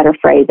lack of a better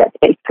phrase, that's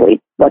basically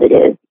what it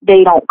is.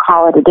 They don't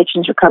call it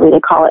addictions recovery.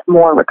 They call it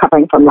more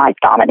recovering from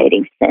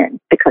life-dominating sin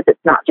because it's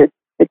not just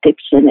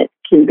addiction. It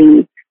can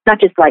be not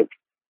just like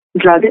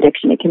drug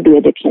addiction. It can be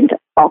addiction to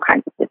all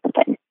kinds of different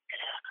things.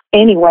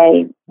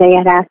 Anyway, they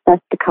had asked us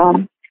to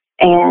come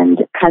and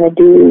kind of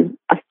do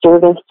a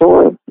service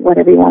or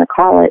whatever you want to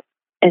call it,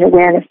 an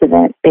awareness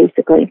event,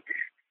 basically,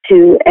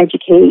 to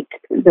educate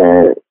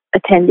the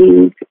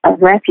attendees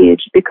of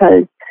Refuge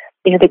because,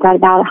 they've got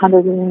about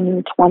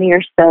 120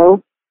 or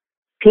so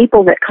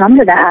people that come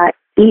to that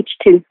each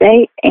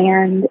Tuesday,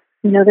 and,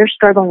 they're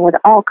struggling with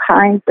all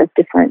kinds of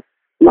different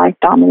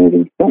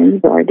life-dominating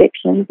sins or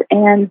addictions.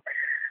 And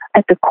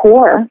at the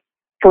core,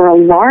 for a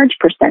large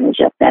percentage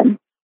of them,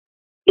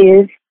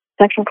 is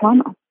sexual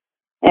trauma.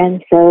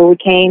 And so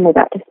we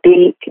got to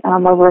speak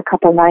over a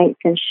couple nights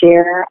and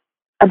share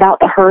about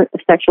the hurt of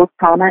sexual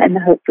trauma and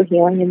the hope for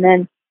healing. And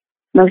then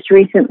most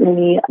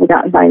recently, we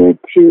got invited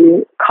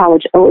to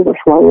College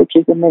Overflow, which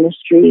is a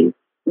ministry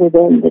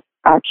within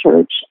our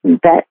church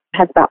that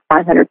has about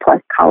 500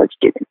 plus college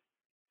students.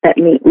 that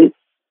meet weekly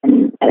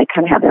and they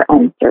kind of have their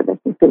own service.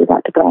 And so we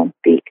got to go and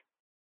speak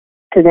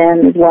to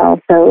them as well.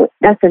 So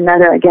that's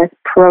another, I guess,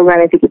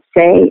 program, if you could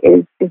say,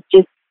 is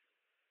just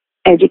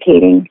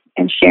educating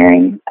and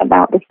sharing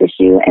about this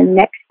issue and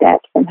next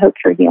steps and hope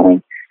for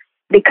healing,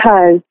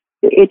 because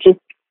it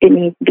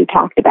needs to be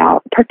talked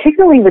about,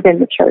 particularly within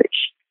the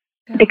church,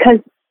 because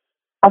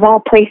of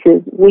all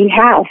places we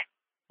have,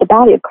 the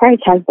body of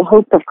Christ has the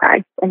hope of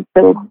Christ. And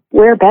so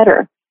we're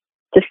better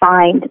to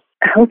find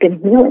hope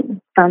and healing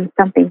from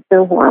something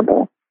so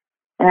horrible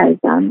as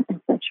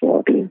sexual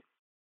abuse.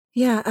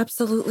 Yeah,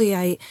 absolutely.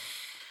 I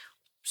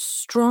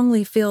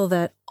strongly feel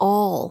that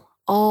all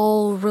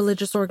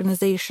religious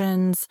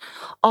organizations,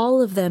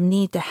 all of them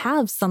need to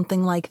have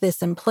something like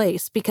this in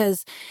place,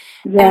 because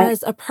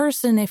as a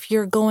person, if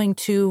you're going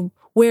to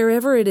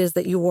wherever it is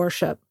that you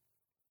worship,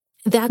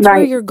 that's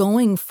where you're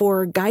going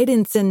for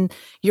guidance in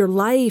your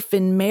life,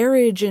 in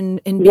marriage,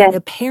 and being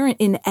a parent,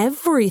 in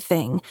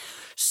everything.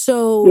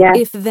 So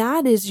if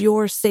that is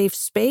your safe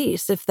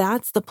space, if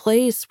that's the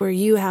place where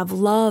you have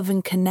love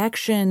and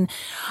connection,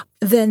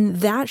 then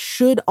that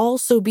should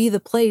also be the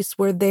place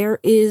where there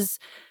is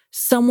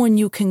someone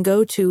you can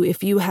go to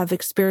if you have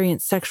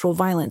experienced sexual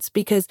violence,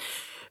 because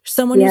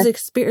someone who's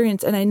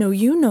experienced, and I know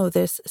you know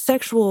this,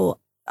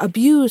 sexual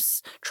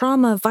abuse,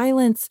 trauma,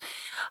 violence,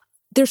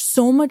 there's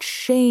so much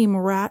shame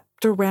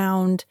wrapped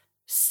around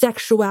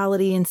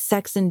sexuality and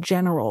sex in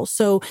general.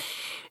 So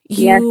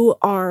you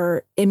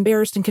are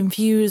embarrassed and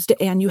confused,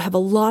 and you have a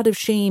lot of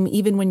shame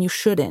even when you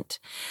shouldn't.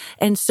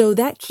 And so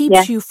that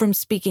keeps you from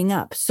speaking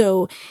up.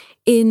 So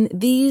in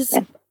these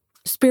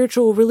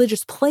spiritual,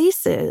 religious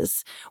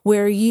places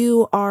where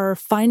you are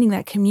finding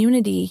that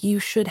community, you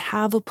should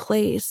have a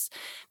place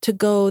to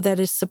go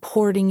that is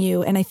supporting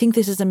you. And I think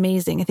this is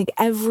amazing. I think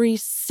every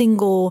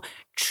single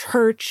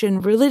church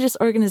and religious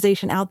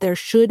organization out there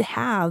should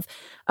have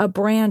a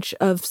branch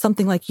of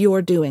something like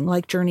you're doing,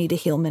 like Journey to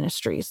Heal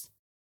Ministries.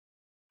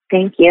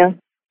 Thank you.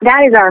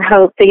 That is our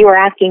hope. So you were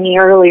asking me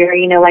earlier,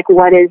 like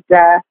what is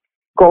the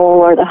goal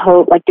or the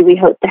hope? Like, do we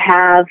hope to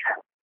have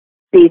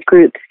these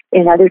groups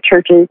in other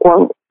churches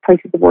or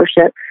places of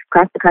worship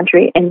across the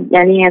country? And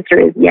the answer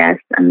is yes.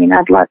 I mean, I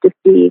would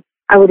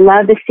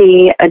love to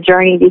see a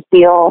Journey to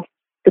Heal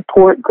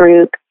support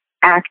group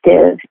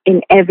active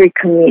in every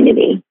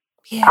community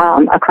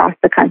across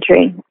the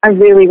country. I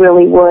really,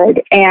 really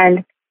would.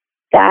 And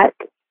that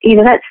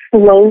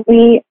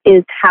slowly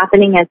is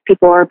happening as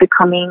people are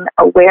becoming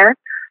aware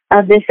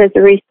of this as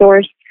a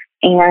resource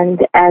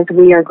and as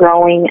we are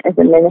growing as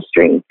a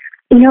ministry.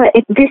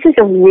 This is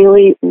a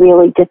really,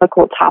 really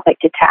difficult topic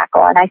to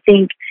tackle. And I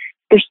think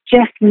there's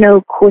just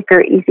no quick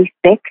or easy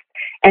fix,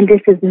 and this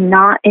is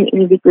not an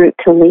easy group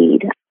to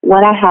lead.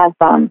 What I have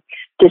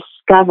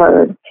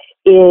discovered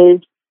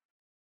is,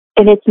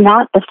 and it's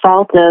not the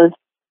fault of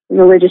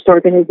religious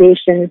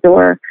organizations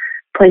or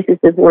places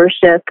of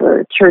worship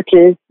or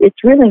churches,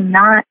 it's really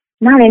not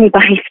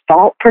anybody's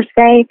fault per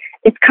se.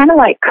 It's kind of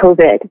like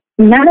COVID.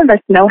 None of us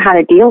know how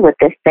to deal with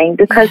this thing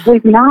because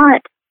we've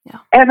not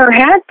ever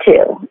had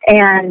to.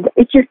 And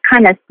it just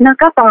kind of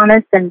snuck up on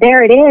us, and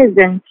there it is.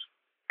 And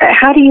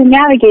how do you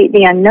navigate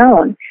the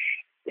unknown?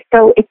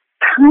 So it's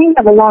kind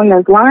of along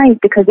those lines,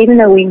 because even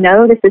though we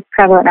know this is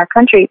prevalent in our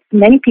country,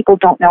 many people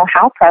don't know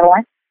how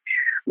prevalent.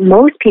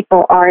 Most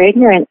people are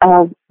ignorant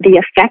of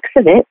the effects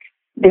of it.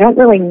 They don't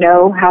really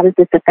know how does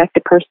this affect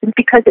a person,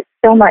 because it's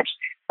so much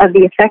of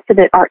the effects of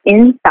it are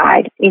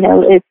inside.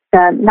 It's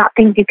not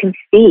things you can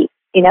see.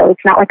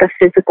 It's not like a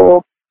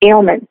physical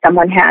ailment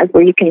someone has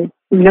where you can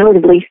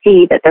notably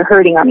see that they're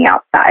hurting on the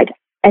outside.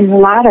 And a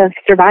lot of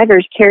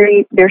survivors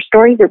carry their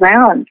stories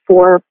around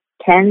for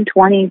 10,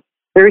 20,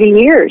 30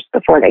 years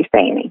before they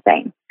say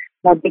anything.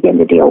 They'll begin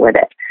to deal with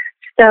it.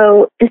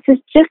 So this is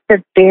just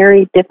a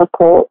very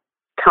difficult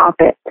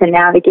topic to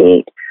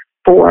navigate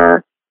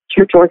for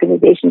church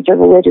organizations or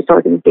religious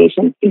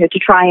organizations, to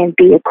try and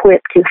be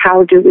equipped to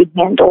how do we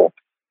handle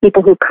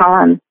people who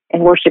come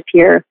and worship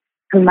here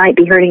who might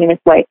be hurting in this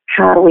way.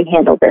 How do we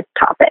handle this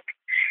topic?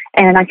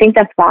 And I think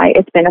that's why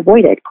it's been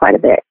avoided quite a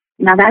bit.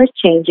 Now that is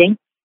changing.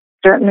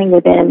 Certainly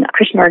within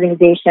Christian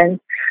organizations,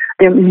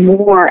 there are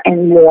more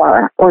and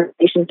more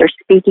organizations are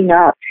speaking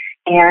up,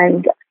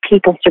 and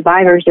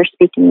survivors are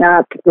speaking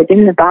up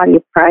within the body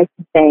of Christ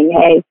and saying,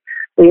 hey,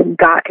 we've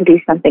got to do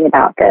something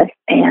about this.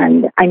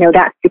 And I know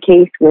that's the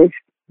case with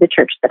the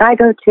church that I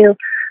go to.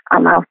 I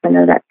also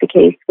know that's the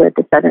case with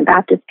the Southern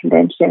Baptist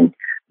Convention.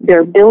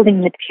 They're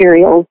building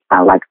materials,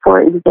 like, for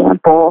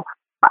example,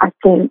 I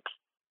think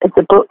it's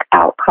a book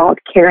out called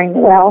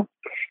Caring Well.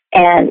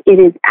 And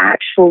it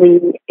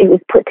was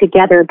put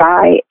together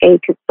by a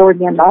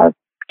consortium of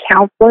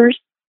counselors,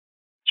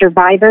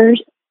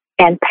 survivors,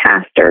 and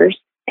pastors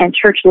and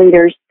church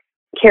leaders,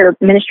 care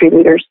ministry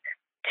leaders,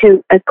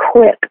 to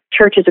equip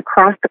churches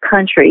across the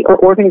country or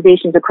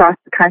organizations across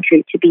the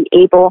country to be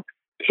able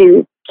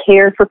to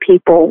care for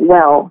people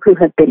well who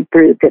have been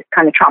through this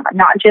kind of trauma,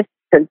 not just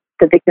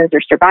the victims or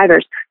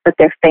survivors, but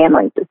their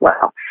families as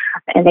well.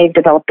 And they've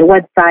developed a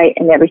website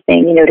and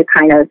everything, to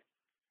kind of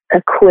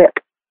equip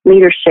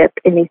leadership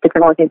in these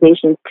different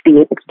organizations to be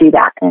able to do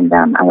that. And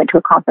I went to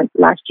a conference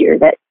last year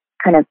that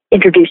kind of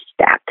introduced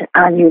that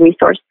new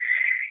resource.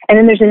 And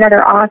then there's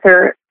another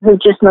author who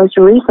just most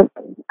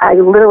recently,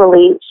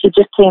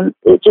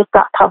 it just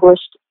got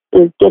published,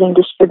 is getting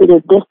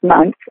distributed this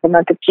month, the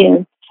month of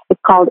June.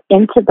 It's called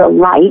Into the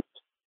Light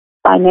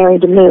by Mary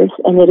DeMuth,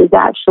 and it is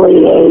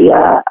actually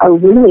a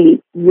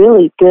really,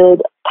 really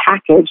good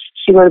package.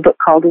 She wrote a book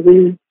called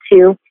We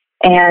Too,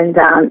 and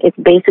it's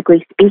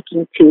basically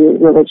speaking to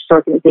religious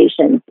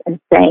organizations and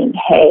saying,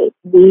 hey,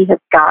 this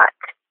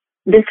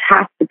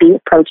has to be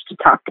approached and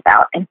talked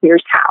about, and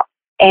here's how.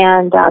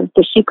 And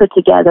so she put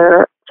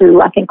together,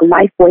 through, I think,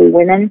 Lifeway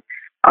Women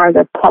are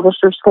the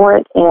publishers for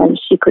it, and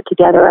she put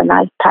together a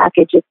nice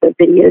package. It's a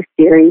video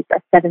series,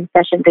 a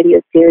 7-session video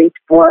series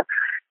for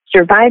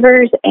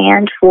survivors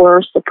and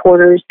for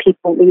supporters,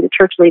 people,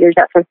 church leaders,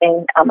 that sort of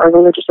thing, or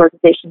religious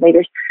organization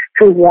leaders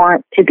who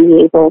want to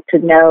be able to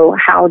know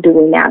how do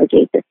we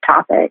navigate this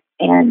topic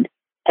and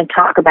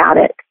talk about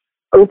it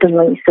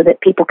openly so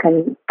that people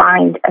can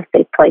find a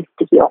safe place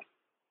to heal.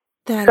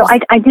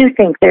 I do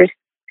think it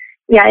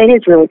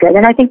is really good.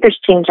 And I think there's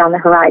change on the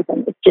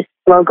horizon. It's just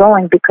slow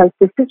going because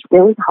this is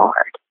really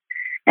hard.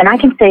 And I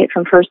can say it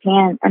from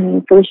firsthand. I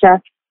mean,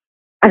 Felicia,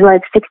 I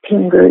led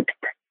 16 groups,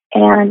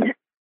 and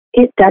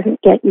it doesn't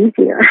get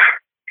easier.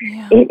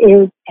 Yeah. It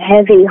is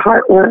heavy,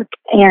 hard work.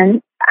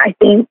 And I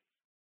think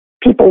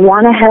people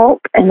want to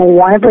help and they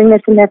want to bring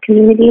this in their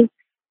community.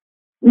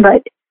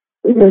 But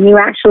when you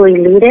actually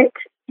lead it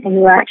and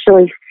you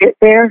actually sit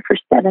there for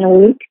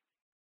 7 weeks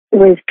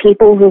with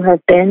people who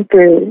have been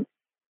through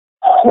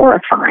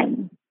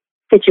horrifying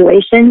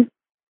situations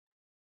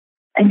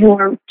and who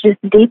are just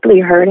deeply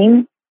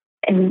hurting,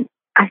 and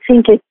I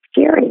think it's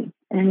scary.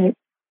 And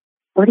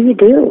what do you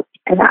do?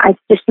 And it's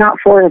just not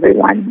for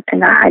everyone.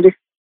 And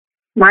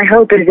my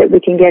hope is that we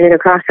can get it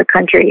across the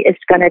country. It's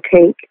going to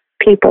take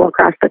people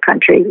across the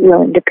country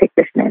willing to pick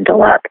this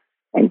mantle up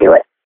and do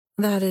it.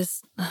 That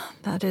is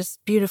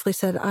beautifully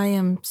said. I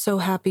am so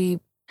happy.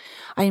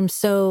 I am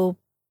so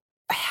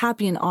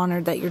happy and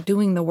honored that you're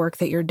doing the work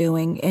that you're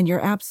doing. And you're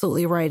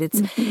absolutely right.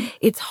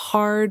 It's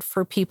hard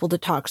for people to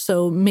talk.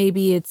 So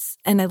maybe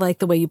and I like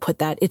the way you put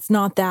that. It's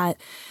not that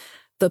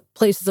the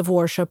places of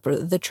worship or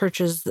the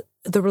churches,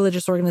 the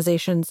religious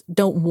organizations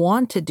don't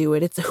want to do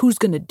it. It's who's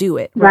going to do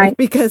it, right?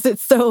 Because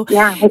it's so...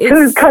 Yeah,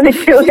 who's going to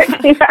do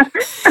it.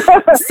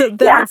 Yeah. So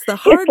that's the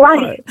hard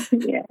part.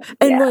 Yeah.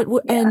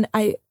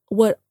 And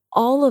what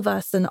all of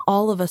us,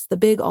 the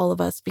big all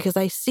of us, because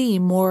I see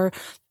more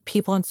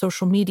people on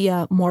social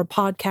media, more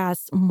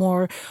podcasts,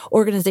 more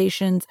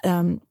organizations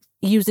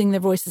using their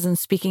voices and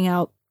speaking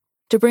out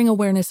to bring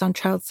awareness on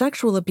child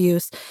sexual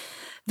abuse,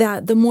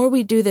 that the more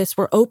we do this,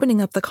 we're opening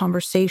up the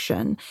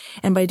conversation.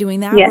 And by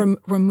doing that, we're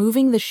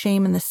removing the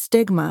shame and the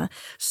stigma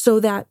so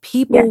that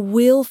people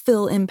will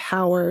feel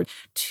empowered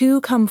to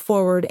come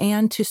forward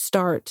and to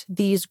start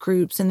these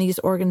groups and these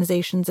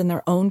organizations in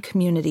their own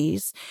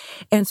communities.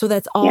 And so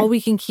that's all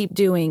we can keep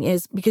doing,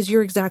 is because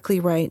you're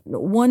exactly right.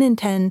 1 in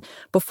 10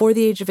 before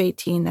the age of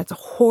 18, that's a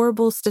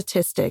horrible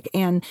statistic.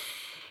 And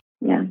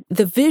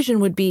the vision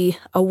would be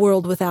a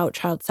world without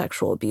child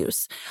sexual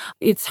abuse.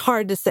 It's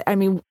hard to say. I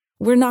mean,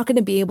 we're not going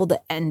to be able to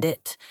end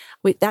it.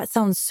 Wait, that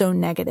sounds so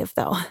negative,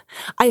 though.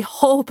 I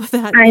hope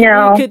that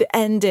we could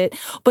end it.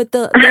 But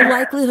the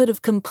likelihood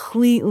of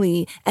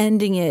completely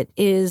ending it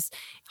is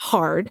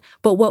hard.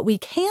 But what we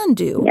can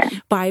do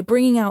by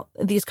bringing out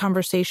these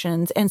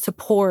conversations and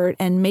support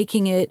and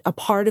making it a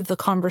part of the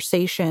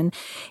conversation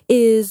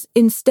is,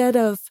 instead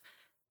of,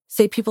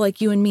 say, people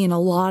like you and me and a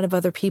lot of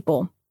other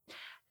people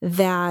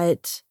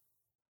that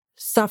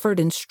suffered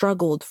and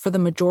struggled for the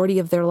majority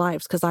of their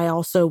lives, because I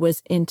also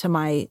was into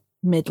my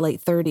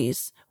mid-late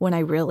 30s when I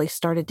really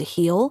started to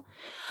heal,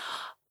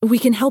 we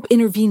can help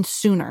intervene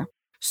sooner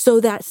so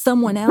that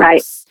someone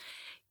else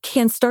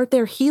can start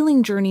their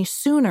healing journey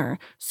sooner,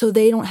 so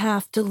they don't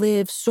have to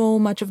live so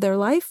much of their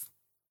life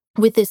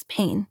with this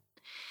pain,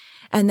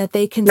 and that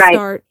they can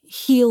start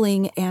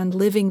healing and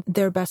living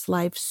their best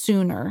life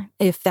sooner,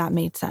 if that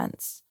made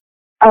sense.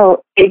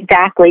 Oh,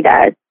 exactly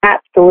does.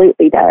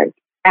 Absolutely does.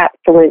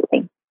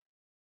 Absolutely.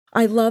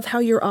 I love how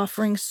you're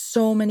offering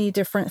so many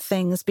different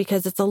things,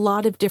 because it's a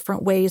lot of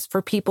different ways for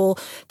people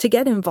to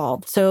get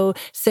involved. So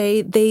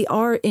say they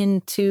are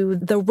into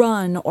the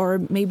run,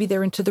 or maybe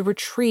they're into the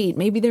retreat,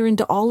 maybe they're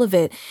into all of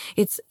it.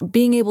 It's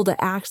being able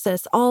to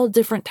access all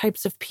different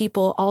types of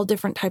people, all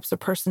different types of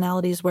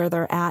personalities where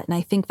they're at. And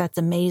I think that's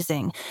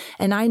amazing.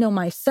 And I know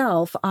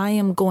myself, I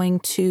am going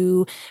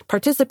to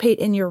participate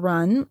in your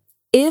run.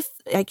 If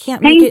I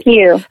can't make it, thank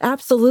you.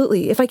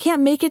 Absolutely. If I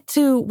can't make it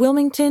to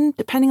Wilmington,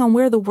 depending on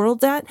where the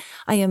world's at,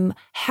 I am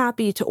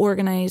happy to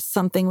organize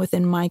something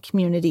within my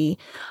community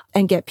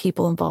and get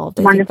people involved.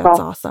 I think that's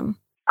awesome.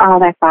 Oh,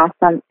 that's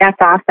awesome. That's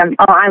awesome.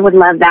 Oh, I would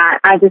love that.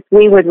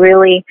 We would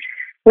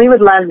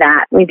love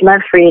that. We'd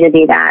love for you to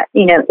do that.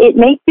 You know, it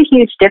makes a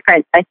huge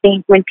difference, I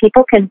think, when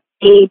people can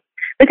see,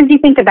 because you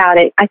think about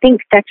it, I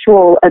think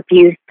sexual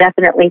abuse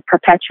definitely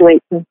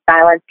perpetuates in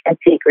silence and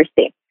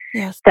secrecy.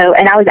 Yes. So,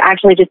 and I was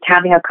actually just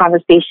having a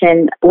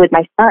conversation with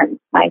my son,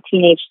 my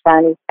teenage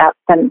son. He's about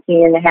 17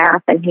 and a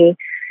half, and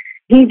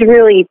he's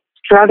really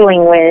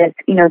struggling with,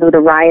 the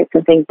riots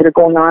and things that are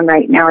going on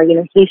right now.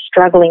 He's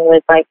struggling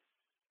with, like,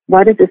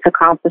 what is this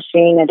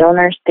accomplishing? I don't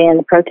understand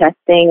the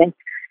protesting, and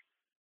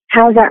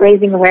how is that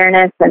raising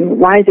awareness, and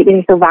why is it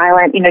getting so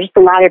violent? Just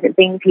a lot of different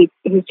things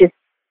he's just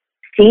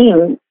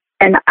seeing,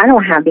 and I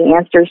don't have the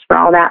answers for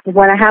all that.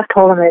 What I have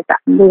told him is that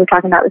we were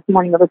talking about this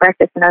morning over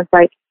breakfast, and I was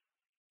like,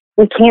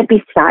 we can't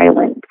be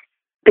silent,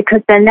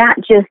 because then that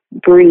just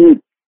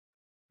breeds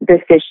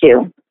this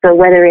issue.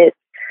 So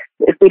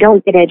if we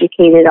don't get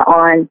educated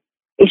on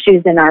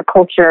issues in our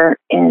culture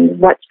and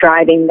what's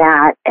driving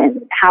that,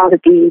 and how to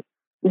be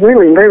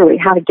really, literally,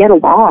 how to get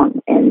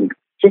along and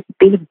just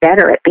be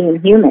better at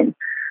being human,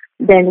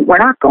 then we're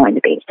not going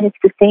to be. And it's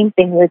the same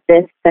thing with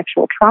this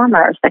sexual trauma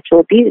or sexual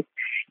abuse.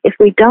 If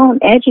we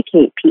don't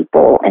educate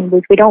people, and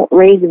if we don't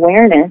raise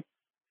awareness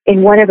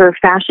in whatever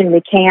fashion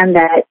we can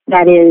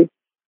that is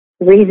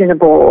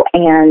reasonable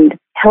and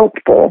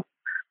helpful,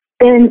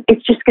 then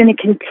it's just going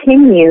to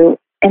continue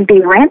and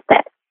be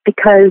rampant,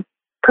 because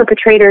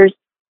perpetrators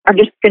are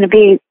just going to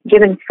be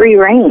given free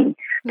rein.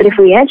 But if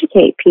we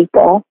educate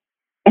people,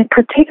 and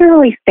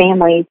particularly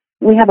families,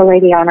 we have a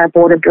lady on our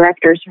board of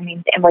directors, her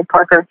name's Emily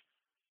Parker,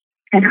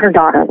 and her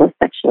daughter was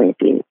sexually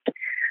abused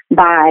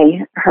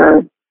by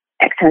her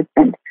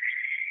ex-husband.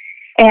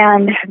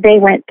 And they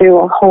went through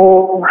a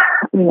whole,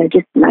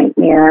 just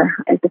nightmare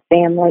as a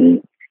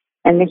family.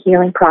 And the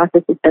healing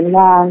process has been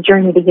long.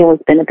 Journey to Heal has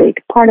been a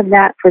big part of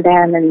that for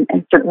them,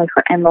 and certainly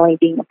for Emily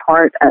being a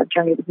part of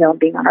Journey to Heal and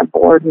being on our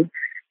board and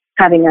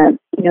having a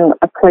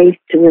place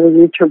to really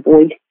use her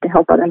voice to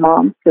help other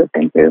moms who have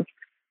been through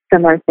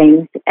similar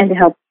things, and to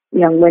help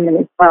young women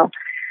as well.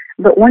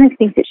 But one of the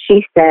things that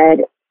she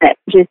said that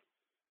just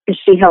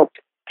she helped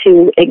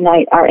to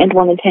ignite our End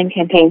One in 10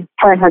 campaign,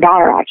 her and her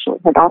daughter, actually,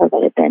 her daughter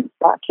that had been,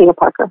 Kayla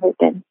Parker, who had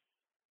been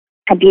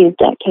abused.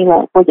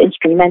 Kayla was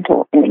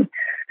instrumental in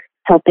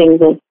helping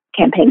the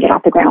campaign get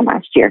off the ground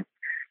last year.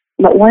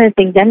 But one of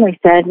the things Emily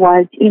said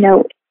was,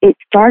 it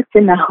starts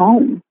in the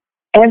home,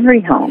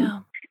 every home. Yeah.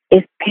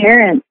 If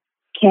parents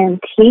can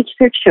teach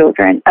their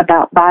children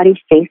about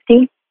body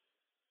safety,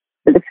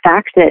 the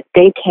fact that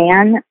they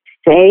can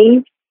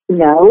say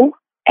no,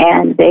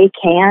 and they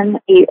can,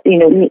 be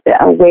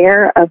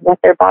aware of what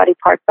their body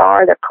parts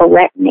are, the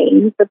correct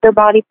names of their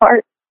body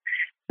parts,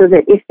 so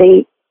that if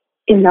they,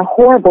 in the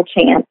horrible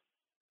chance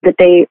that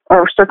they,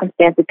 or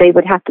circumstance that they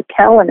would have to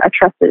tell a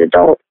trusted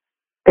adult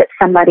that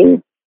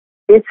somebody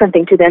did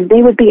something to them,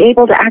 they would be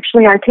able to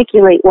actually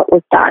articulate what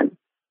was done.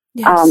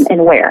 Yes.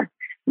 And where.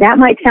 That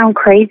might sound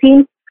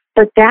crazy,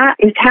 but that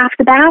is half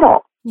the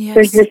battle. Yes.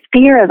 There's this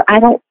fear of, I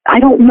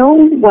don't know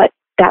what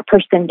that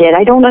person did.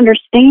 I don't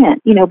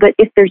understand, but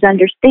if there's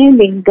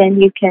understanding,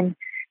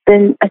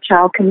 then a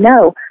child can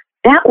know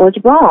that was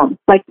wrong.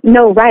 Like,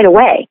 know right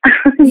away,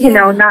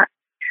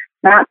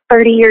 not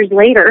 30 years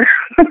later,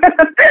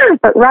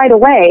 but right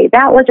away,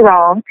 that was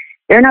wrong.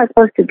 They're not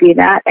supposed to do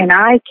that. And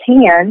I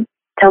can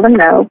tell them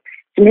no.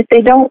 And if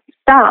they don't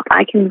stop,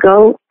 I can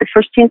go the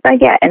first chance I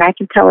get, and I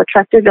can tell a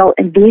trusted adult,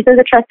 and these are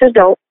the trusted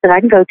adults that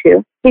I can go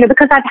to,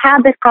 because I've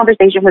had this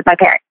conversation with my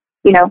parents,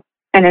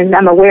 and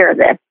I'm aware of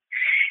this.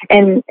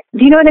 And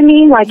do you know what I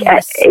mean? Like,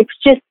 yes.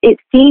 It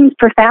seems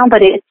profound,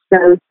 but it's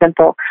so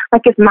simple.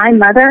 Like, if my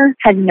mother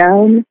had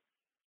known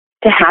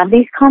to have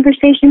these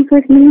conversations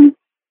with me,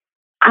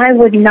 I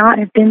would not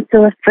have been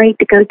so afraid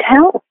to go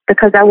tell,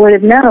 because I would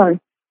have known.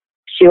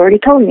 She already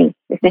told me,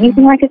 if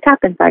anything like this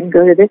happens, I can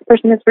go to this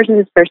person, this person,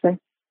 this person,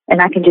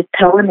 and I can just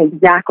tell them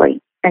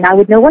exactly, and I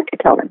would know what to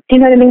tell them. Do you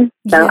know what I mean?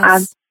 So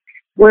Yes.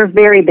 We're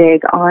very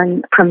big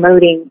on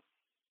promoting.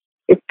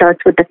 It starts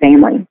with the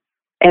family,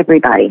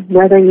 everybody.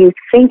 Whether you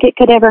think it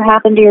could ever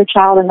happen to your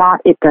child or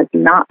not, it does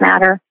not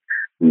matter.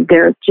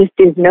 There just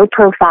is no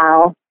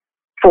profile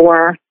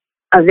for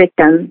a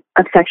victim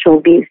of sexual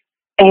abuse.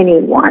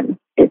 Anyone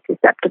is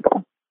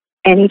susceptible.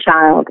 Any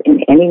child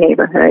in any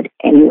neighborhood,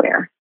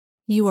 anywhere.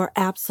 You are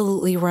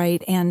absolutely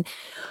right. And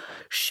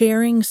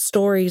sharing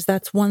stories,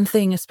 that's one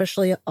thing,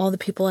 especially all the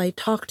people I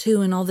talk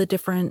to and all the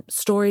different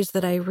stories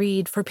that I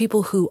read, for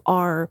people who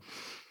are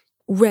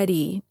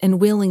ready and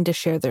willing to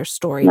share their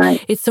story.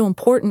 Right. It's so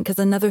important, because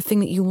another thing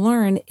that you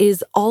learn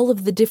is all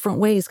of the different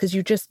ways, because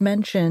you just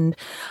mentioned,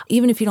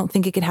 even if you don't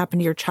think it could happen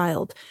to your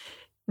child,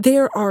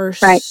 there are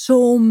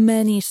so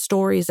many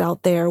stories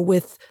out there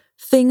with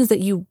things that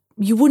you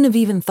wouldn't have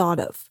even thought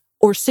of,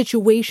 or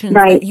situations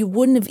that you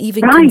wouldn't have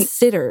even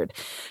considered.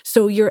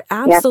 So you're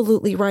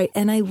absolutely right.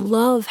 And I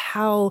love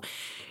how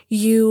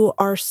you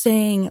are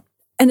saying,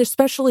 and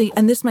especially,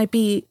 and this might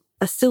be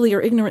a silly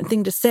or ignorant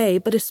thing to say,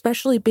 but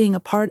especially being a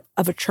part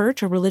of a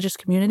church, a religious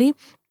community,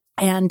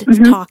 and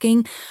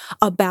talking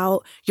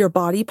about your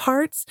body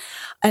parts.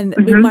 And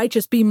it might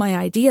just be my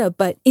idea,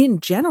 but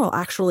in general,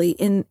 actually,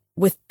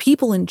 with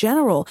people in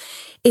general,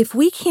 if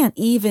we can't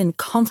even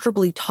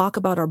comfortably talk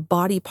about our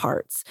body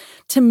parts,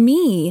 to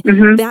me,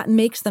 that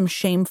makes them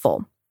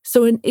shameful.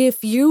 So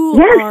if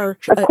you are,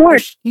 of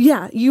course,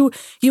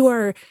 you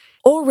are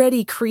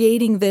already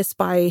creating this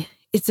by,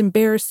 it's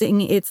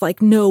embarrassing. It's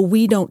like, no,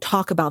 we don't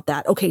talk about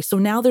that. Okay, so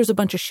now there's a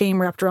bunch of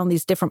shame wrapped around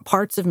these different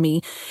parts of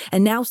me.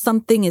 And now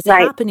something is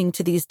happening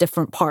to these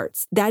different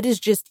parts. That is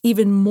just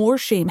even more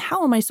shame.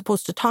 How am I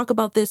supposed to talk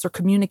about this or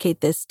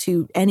communicate this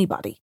to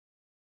anybody?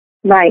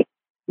 Right.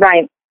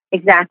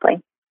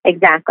 Exactly.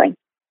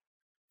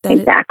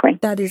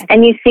 That is.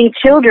 And you see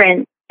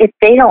children, if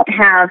they don't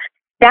have,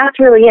 that's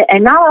really it.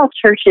 And not all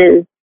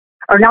churches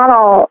or not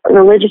all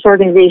religious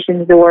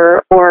organizations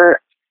or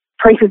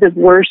places of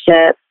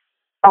worship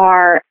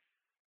are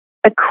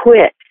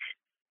equipped,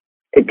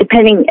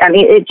 depending, I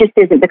mean, it just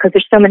isn't, because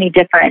there's so many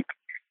different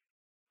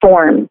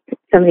forms,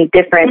 so many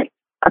different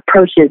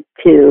approaches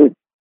to,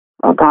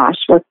 oh gosh,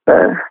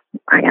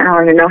 I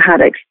don't even know how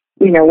to,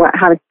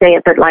 how to say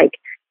it, but like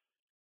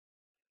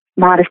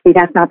modesty,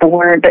 that's not the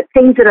word, but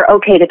things that are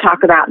okay to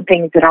talk about and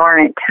things that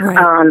aren't.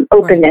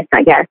 Openness,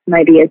 I guess,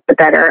 maybe is the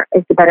better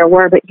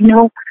word.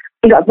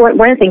 But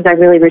one of the things I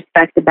really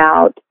respect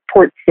about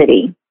Port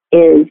City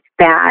is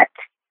that,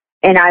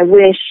 and I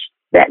wish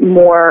that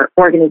more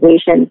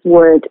organizations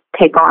would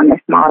take on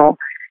this model.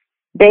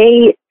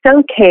 They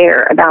so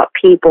care about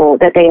people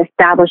that they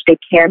established a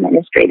care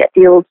ministry that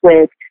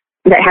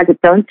has its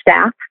own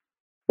staff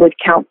with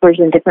counselors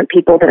and different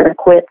people that are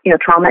equipped,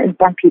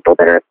 trauma-informed people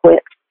that are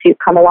equipped to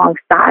come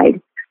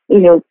alongside,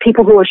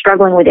 people who are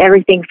struggling with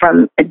everything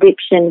from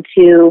addiction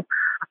to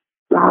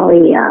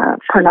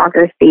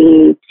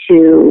pornography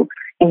to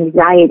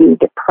anxiety,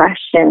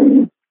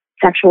 depression,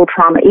 sexual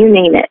trauma, you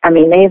name it. I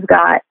mean, they've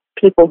got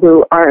people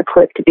who are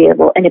equipped to be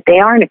able, and if they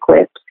aren't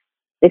equipped,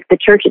 if the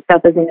church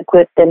itself isn't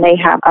equipped, then they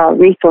have a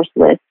resource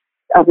list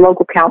of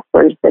local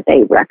counselors that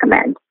they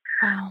recommend.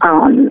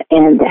 And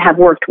have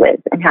worked with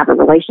and have a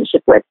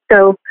relationship with.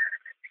 So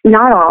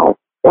not all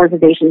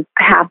organizations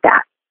have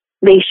that.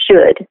 They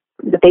should,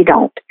 but they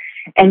don't.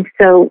 And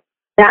so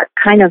that's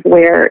kind of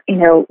where,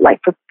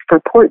 like for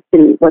Port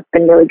City, what's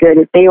been really good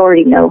is they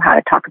already know how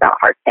to talk about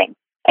hard things.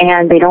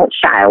 And they don't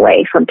shy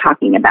away from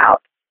talking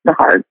about the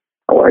hard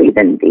or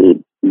even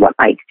what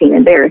might seem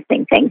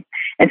embarrassing things.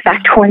 In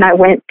fact, when I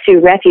went to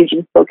Refuge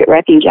and spoke at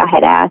Refuge, I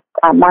had asked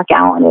Mark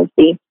Allen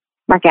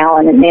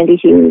and Mandy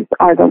Hughes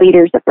are the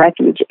leaders of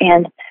Refuge.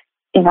 And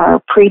in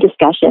our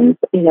pre-discussions,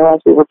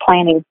 as we were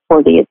planning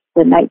for the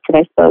nights that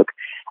I spoke,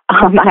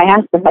 I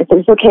asked them, I said,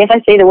 "Is it okay if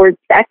I say the word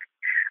sex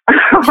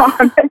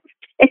on the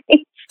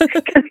stage?"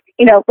 Because,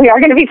 we are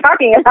going to be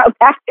talking about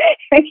that.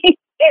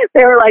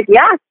 They were like,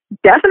 "Yeah,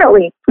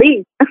 definitely,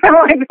 please." I'm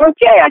like,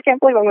 "Okay, I can't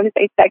believe I'm going to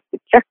say sex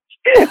at church."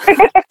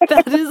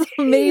 That is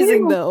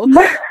amazing, though.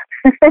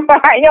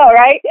 I know,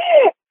 right?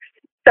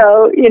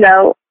 So,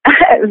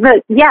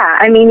 but yeah,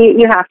 I mean,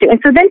 you have to. And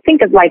so then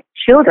think of like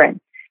children,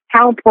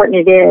 how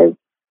important it is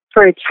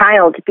for a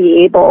child to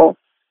be able,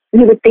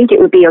 you would think it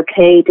would be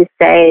okay to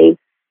say,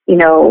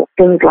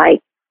 things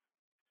like,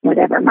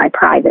 whatever, my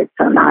privates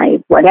or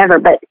my whatever.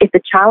 But if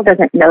a child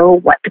doesn't know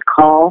what to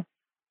call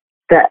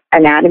the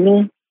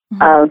anatomy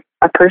of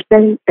a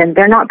person, then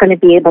they're not going to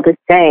be able to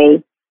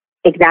say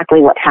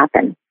exactly what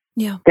happened.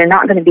 Yeah. They're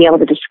not going to be able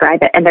to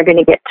describe it, and they're going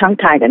to get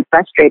tongue-tied and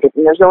frustrated.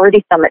 And there's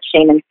already so much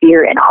shame and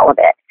fear in all of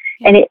it.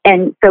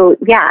 And so,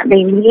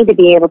 they need to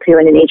be able to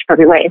in an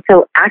age-appropriate way. And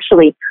so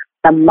actually,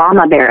 the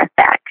Mama Bear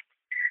Effect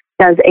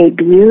does a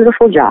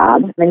beautiful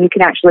job. And you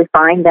can actually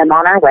find them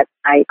on our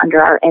website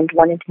under our End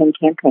 1 in 10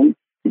 campaign.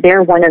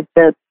 They're one of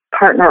the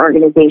partner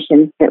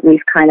organizations that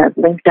we've kind of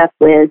linked up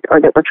with, or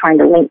that we're trying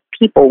to link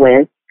people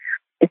with.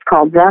 It's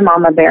called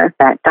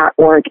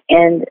themamabeareffect.org.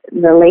 And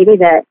the lady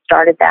that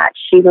started that,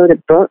 she wrote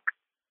a book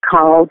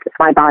called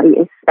My Body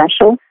is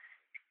Special.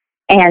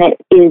 And it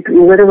is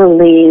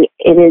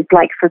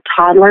like for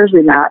toddlers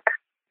and up,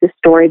 the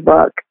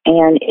storybook.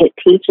 And it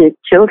teaches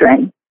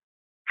children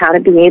how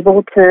to be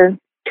able to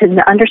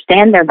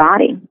understand their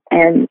body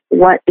and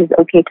what is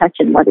okay touch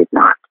and what is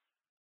not.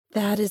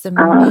 That is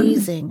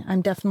amazing.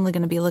 I'm definitely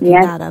going to be looking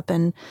that up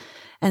and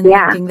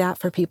linking that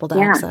for people to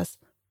access.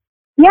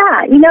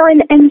 Yeah,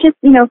 and just,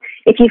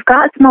 if you've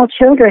got small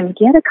children,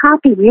 get a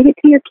copy, read it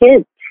to your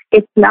kids.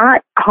 It's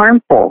not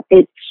harmful.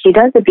 She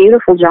does a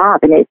beautiful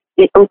job, and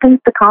it opens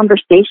the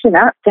conversation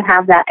up to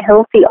have that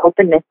healthy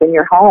openness in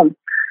your home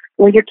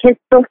where your kids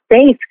feel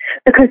safe.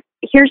 Because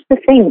here's the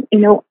thing,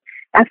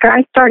 after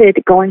I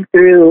started going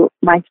through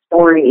my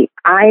story,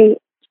 I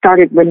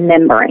started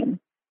remembering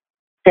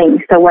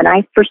things. So when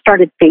I first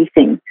started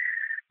facing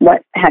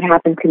what had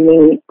happened to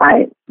me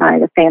by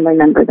the family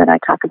member that I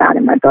talk about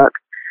in my book,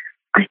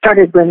 I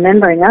started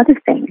remembering other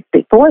things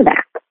before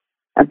that.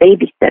 A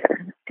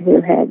babysitter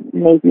who had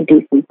made me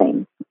do some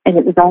things. And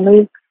it was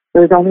only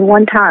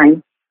one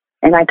time.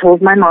 And I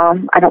told my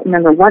mom, I don't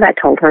remember what I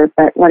told her,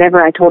 but whatever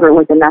I told her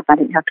was enough. I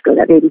didn't have to go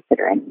to that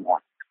babysitter anymore.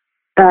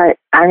 But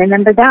I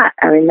remember that.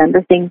 I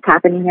remember things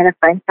happening at a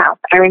friend's house.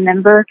 I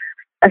remember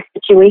a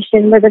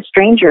situation with a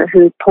stranger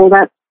who pulled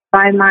up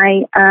by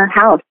my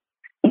house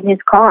in his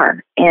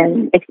car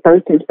and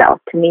exposed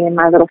himself to me and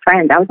my little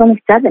friend. I was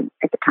only 7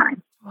 at the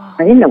time. Wow.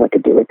 I didn't know what to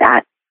do with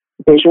that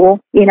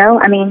visual,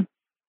 I mean,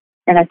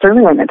 And I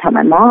certainly wasn't going to tell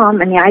my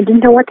mom. I mean, I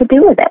didn't know what to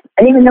do with it.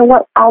 I didn't even know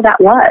what all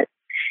that was.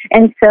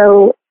 And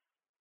so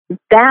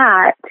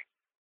that,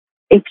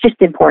 it's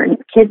just important.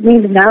 Kids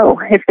need to know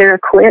if they're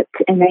equipped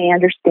and they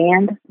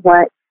understand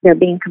what they're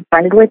being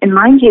confronted with. And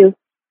mind you,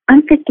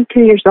 I'm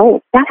 52 years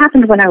old. That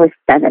happened when I was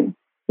 7.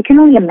 You can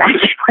only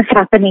imagine what's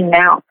happening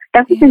now.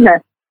 That was in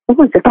the, what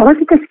was it? That was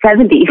in the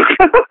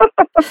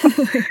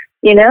 70s.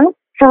 You know?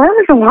 So that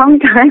was a long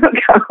time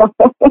ago.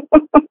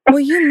 Well,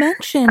 you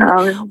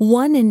mentioned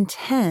 1 in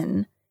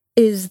 10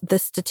 is the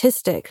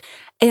statistic,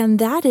 and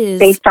that is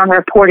based on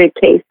reported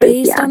cases.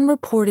 Based on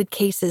reported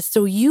cases.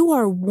 So you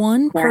are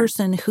one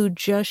person who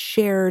just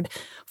shared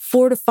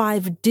 4 to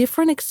 5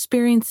 different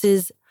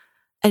experiences,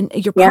 and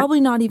you're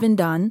probably not even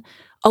done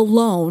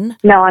alone.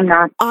 No, I'm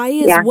not. I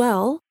as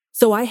well.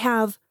 So I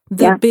have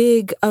the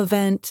big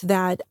event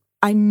that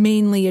I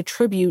mainly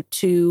attribute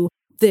to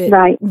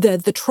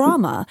the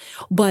trauma.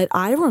 But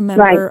I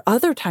remember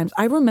other times.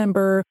 I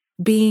remember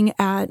being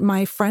at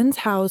my friend's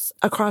house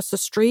across the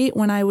street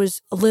when I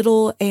was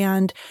little,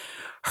 and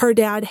her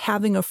dad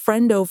having a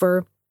friend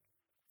over,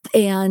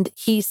 and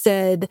he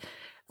said,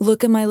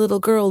 "Look at my little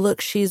girl.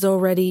 Look, she's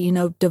already,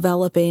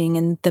 developing,"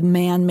 and the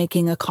man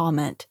making a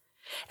comment,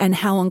 and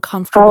how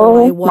uncomfortable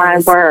I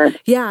was. My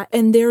word. Yeah.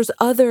 And there's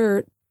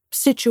other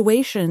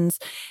situations,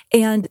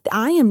 and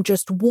I am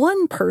just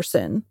one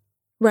person.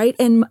 Right.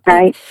 And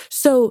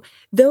so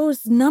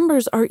those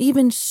numbers are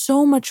even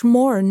so much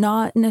more,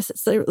 not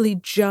necessarily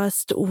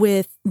just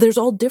with, there's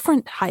all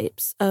different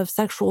types of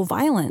sexual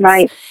violence.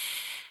 Right.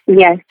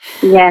 Yes.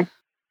 Yes.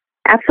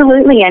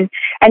 Absolutely. And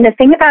the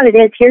thing about it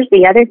is, here's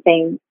the other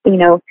thing,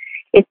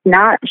 it's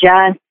not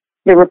just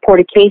the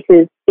reported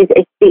cases. It's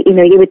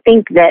you would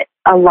think that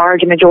a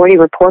large majority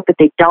report, but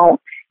they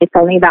don't. It's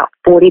only about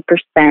 40%.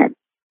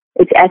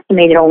 It's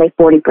estimated only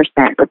 40%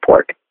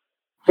 report.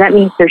 That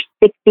means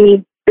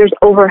there's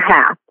over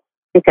half,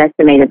 it's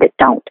estimated, that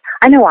don't.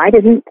 I know I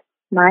didn't.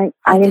 I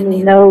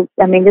didn't know.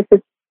 I mean, this is,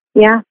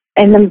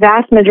 And the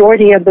vast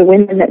majority of the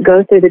women that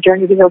go through the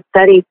Journey to Heal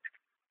study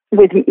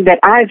that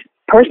I've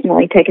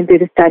personally taken through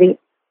the study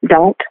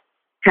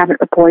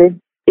haven't reported.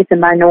 It's a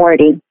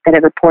minority that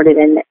have reported,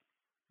 and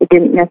it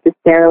didn't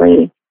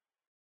necessarily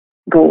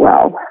go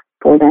well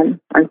for them,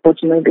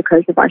 unfortunately,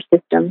 because of our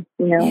system,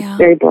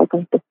 very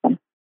broken system.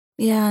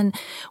 Yeah. And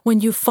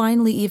when you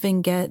finally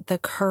even get the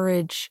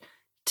courage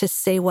to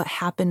say what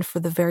happened for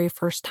the very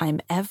first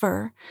time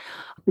ever.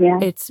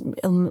 It's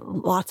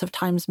lots of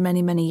times,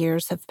 many, many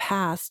years have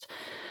passed.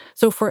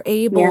 So if we're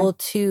able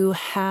to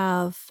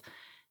have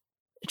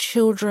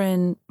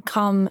children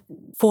come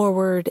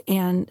forward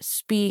and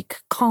speak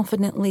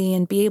confidently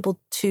and be able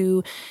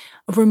to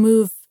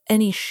remove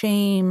any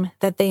shame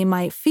that they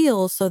might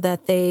feel so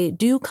that they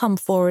do come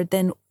forward,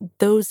 then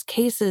those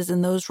cases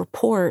and those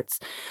reports,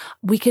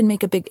 we can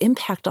make a big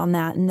impact on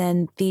that. And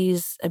then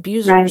these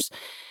abusers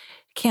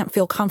can't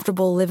feel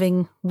comfortable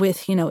living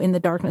with, in the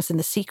darkness and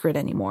the secret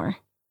anymore.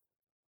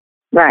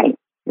 Right.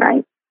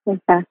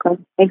 Exactly.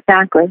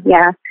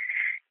 Yeah.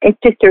 It's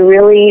just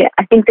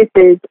I think this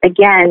is a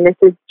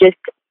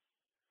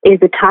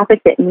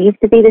topic that needs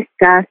to be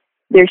discussed.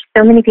 There's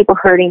so many people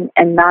hurting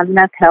and not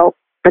enough help,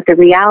 but the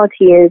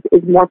reality is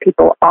more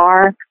people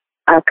are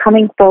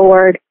coming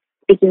forward,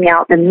 speaking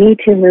out. The Me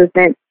Too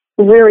movement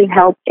really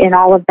helped in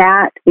all of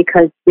that,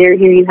 because here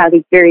you have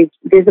these very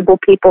visible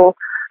people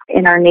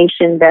in our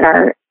nation that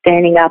are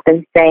standing up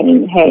and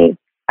saying, hey,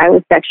 I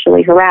was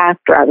sexually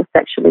harassed, or I was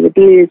sexually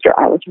abused, or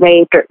I was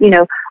raped, or,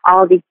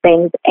 all of these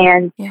things.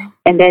 And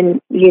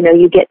then,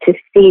 you get to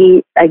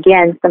see,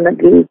 again, some of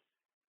these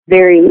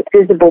very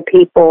visible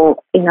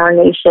people in our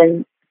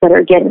nation that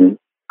are getting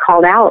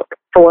called out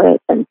for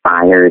it and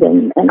fired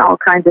and all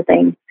kinds of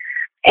things.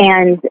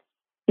 And,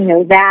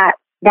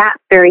 that's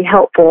very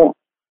helpful,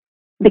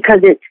 because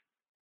it's,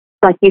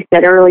 like you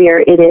said earlier,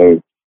 it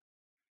is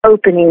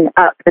opening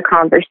up the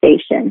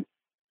conversation.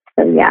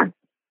 So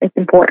it's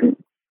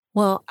important.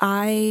 Well,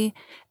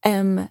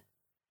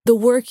 the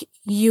work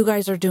you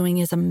guys are doing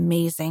is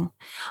amazing.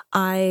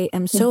 I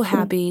am so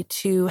happy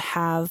to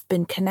have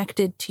been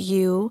connected to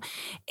you,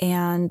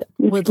 and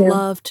would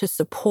love to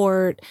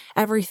support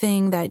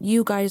everything that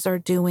you guys are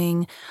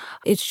doing.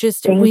 It's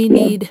just, we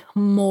need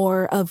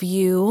more of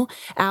you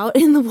out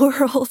in the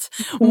world,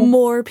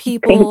 more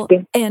people.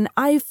 And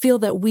I feel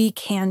that we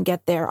can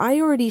get there. I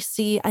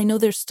know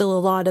there's still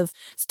a lot of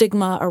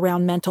stigma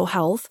around mental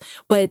health,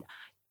 but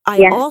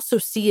I also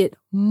see it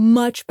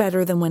much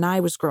better than when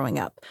I was growing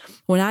up.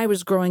 When I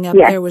was growing up,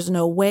 there was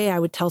no way I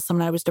would tell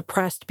someone I was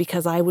depressed,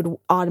 because I would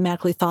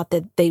automatically thought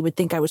that they would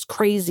think I was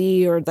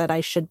crazy, or that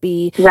I should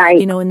be,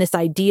 in this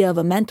idea of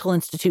a mental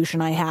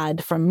institution I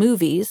had from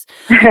movies,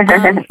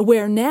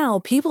 where now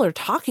people are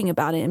talking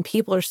about it and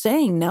people are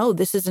saying, no,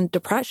 this isn't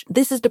depression.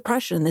 This is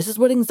depression. This is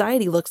what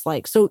anxiety looks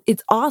like. So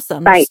it's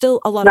awesome. There's still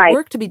a lot of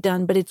work to be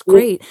done, but it's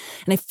great.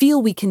 And I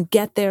feel we can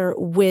get there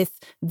with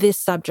this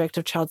subject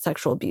of child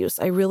sexual abuse.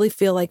 I really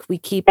feel like we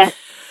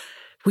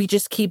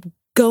just keep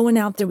going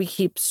out there. We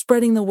keep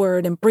spreading the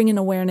word and bringing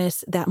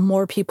awareness, that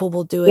more people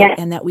will do it,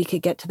 and that we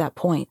could get to that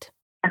point.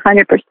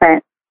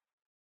 100%.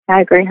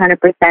 I agree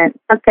 100%.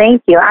 So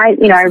thank you. I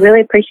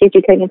really appreciate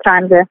you taking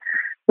time to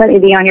let me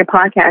be on your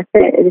podcast.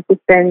 It's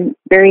just been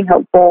very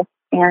helpful,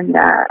 and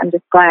I'm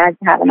just glad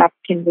to have an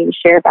opportunity to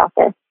share about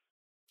this.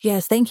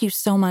 Yes, thank you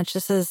so much.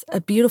 This is a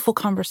beautiful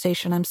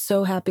conversation. I'm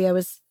so happy I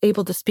was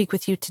able to speak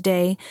with you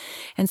today.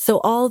 And so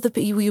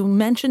you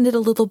mentioned it a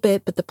little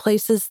bit, but the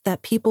places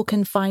that people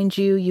can find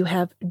you, you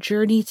have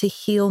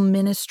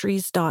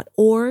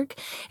journeytohealministries.org,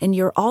 and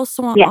you're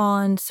also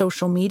on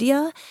social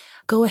media.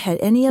 Go ahead.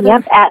 Any other?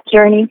 Yep, at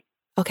Journey.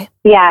 Okay.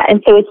 Yeah,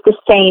 and so it's the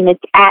same.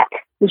 It's at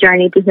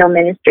Journey to Heal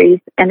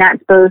Ministries, and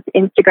that's both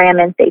Instagram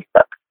and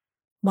Facebook.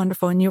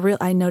 Wonderful. And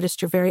I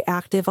noticed you're very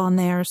active on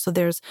there. So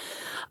there's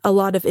a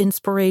lot of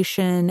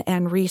inspiration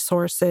and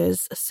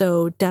resources.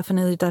 So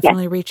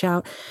definitely reach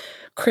out.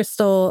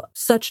 Crystal,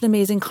 such an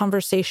amazing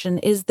conversation.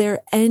 Is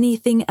there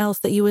anything else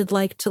that you would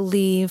like to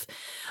leave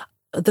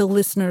the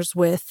listeners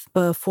with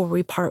before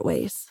we part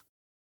ways?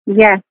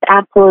 Yes,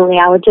 absolutely.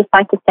 I would just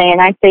like to say,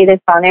 and I say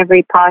this on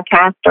every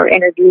podcast or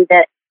interview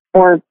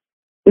or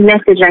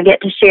message I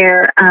get to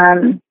share,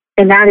 and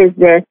that is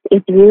this: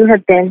 if you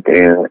have been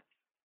through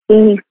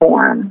any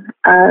form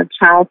of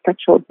child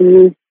sexual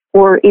abuse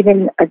or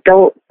even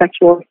adult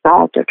sexual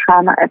assault or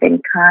trauma of any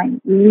kind,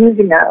 you need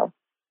to know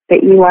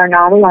that you are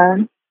not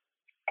alone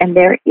and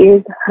there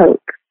is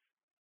hope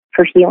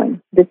for healing.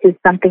 This is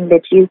something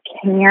that you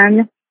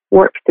can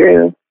work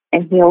through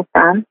and heal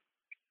from.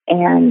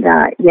 And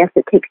yes,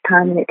 it takes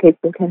time and it takes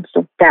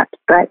intentional steps,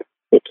 but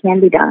it can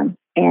be done.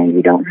 And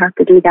you don't have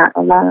to do that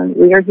alone.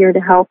 We are here to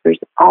help. There's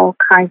all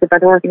kinds of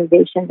other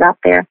organizations out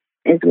there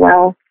as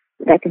well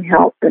that can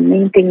help. The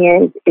main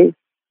thing is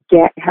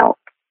get help.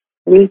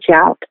 Reach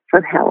out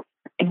for help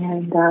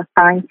and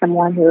find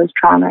someone who is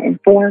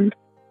trauma-informed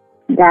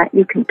that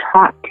you can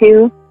talk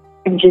to,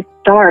 and just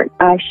start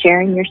by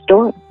sharing your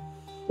story.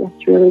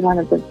 That's really one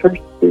of the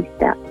first 2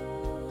 steps.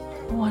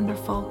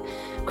 Wonderful.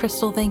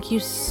 Crystal, thank you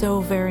so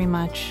very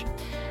much.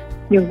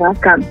 You're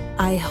welcome.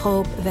 I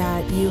hope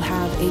that you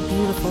have a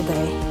beautiful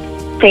day.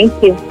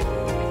 Thank you.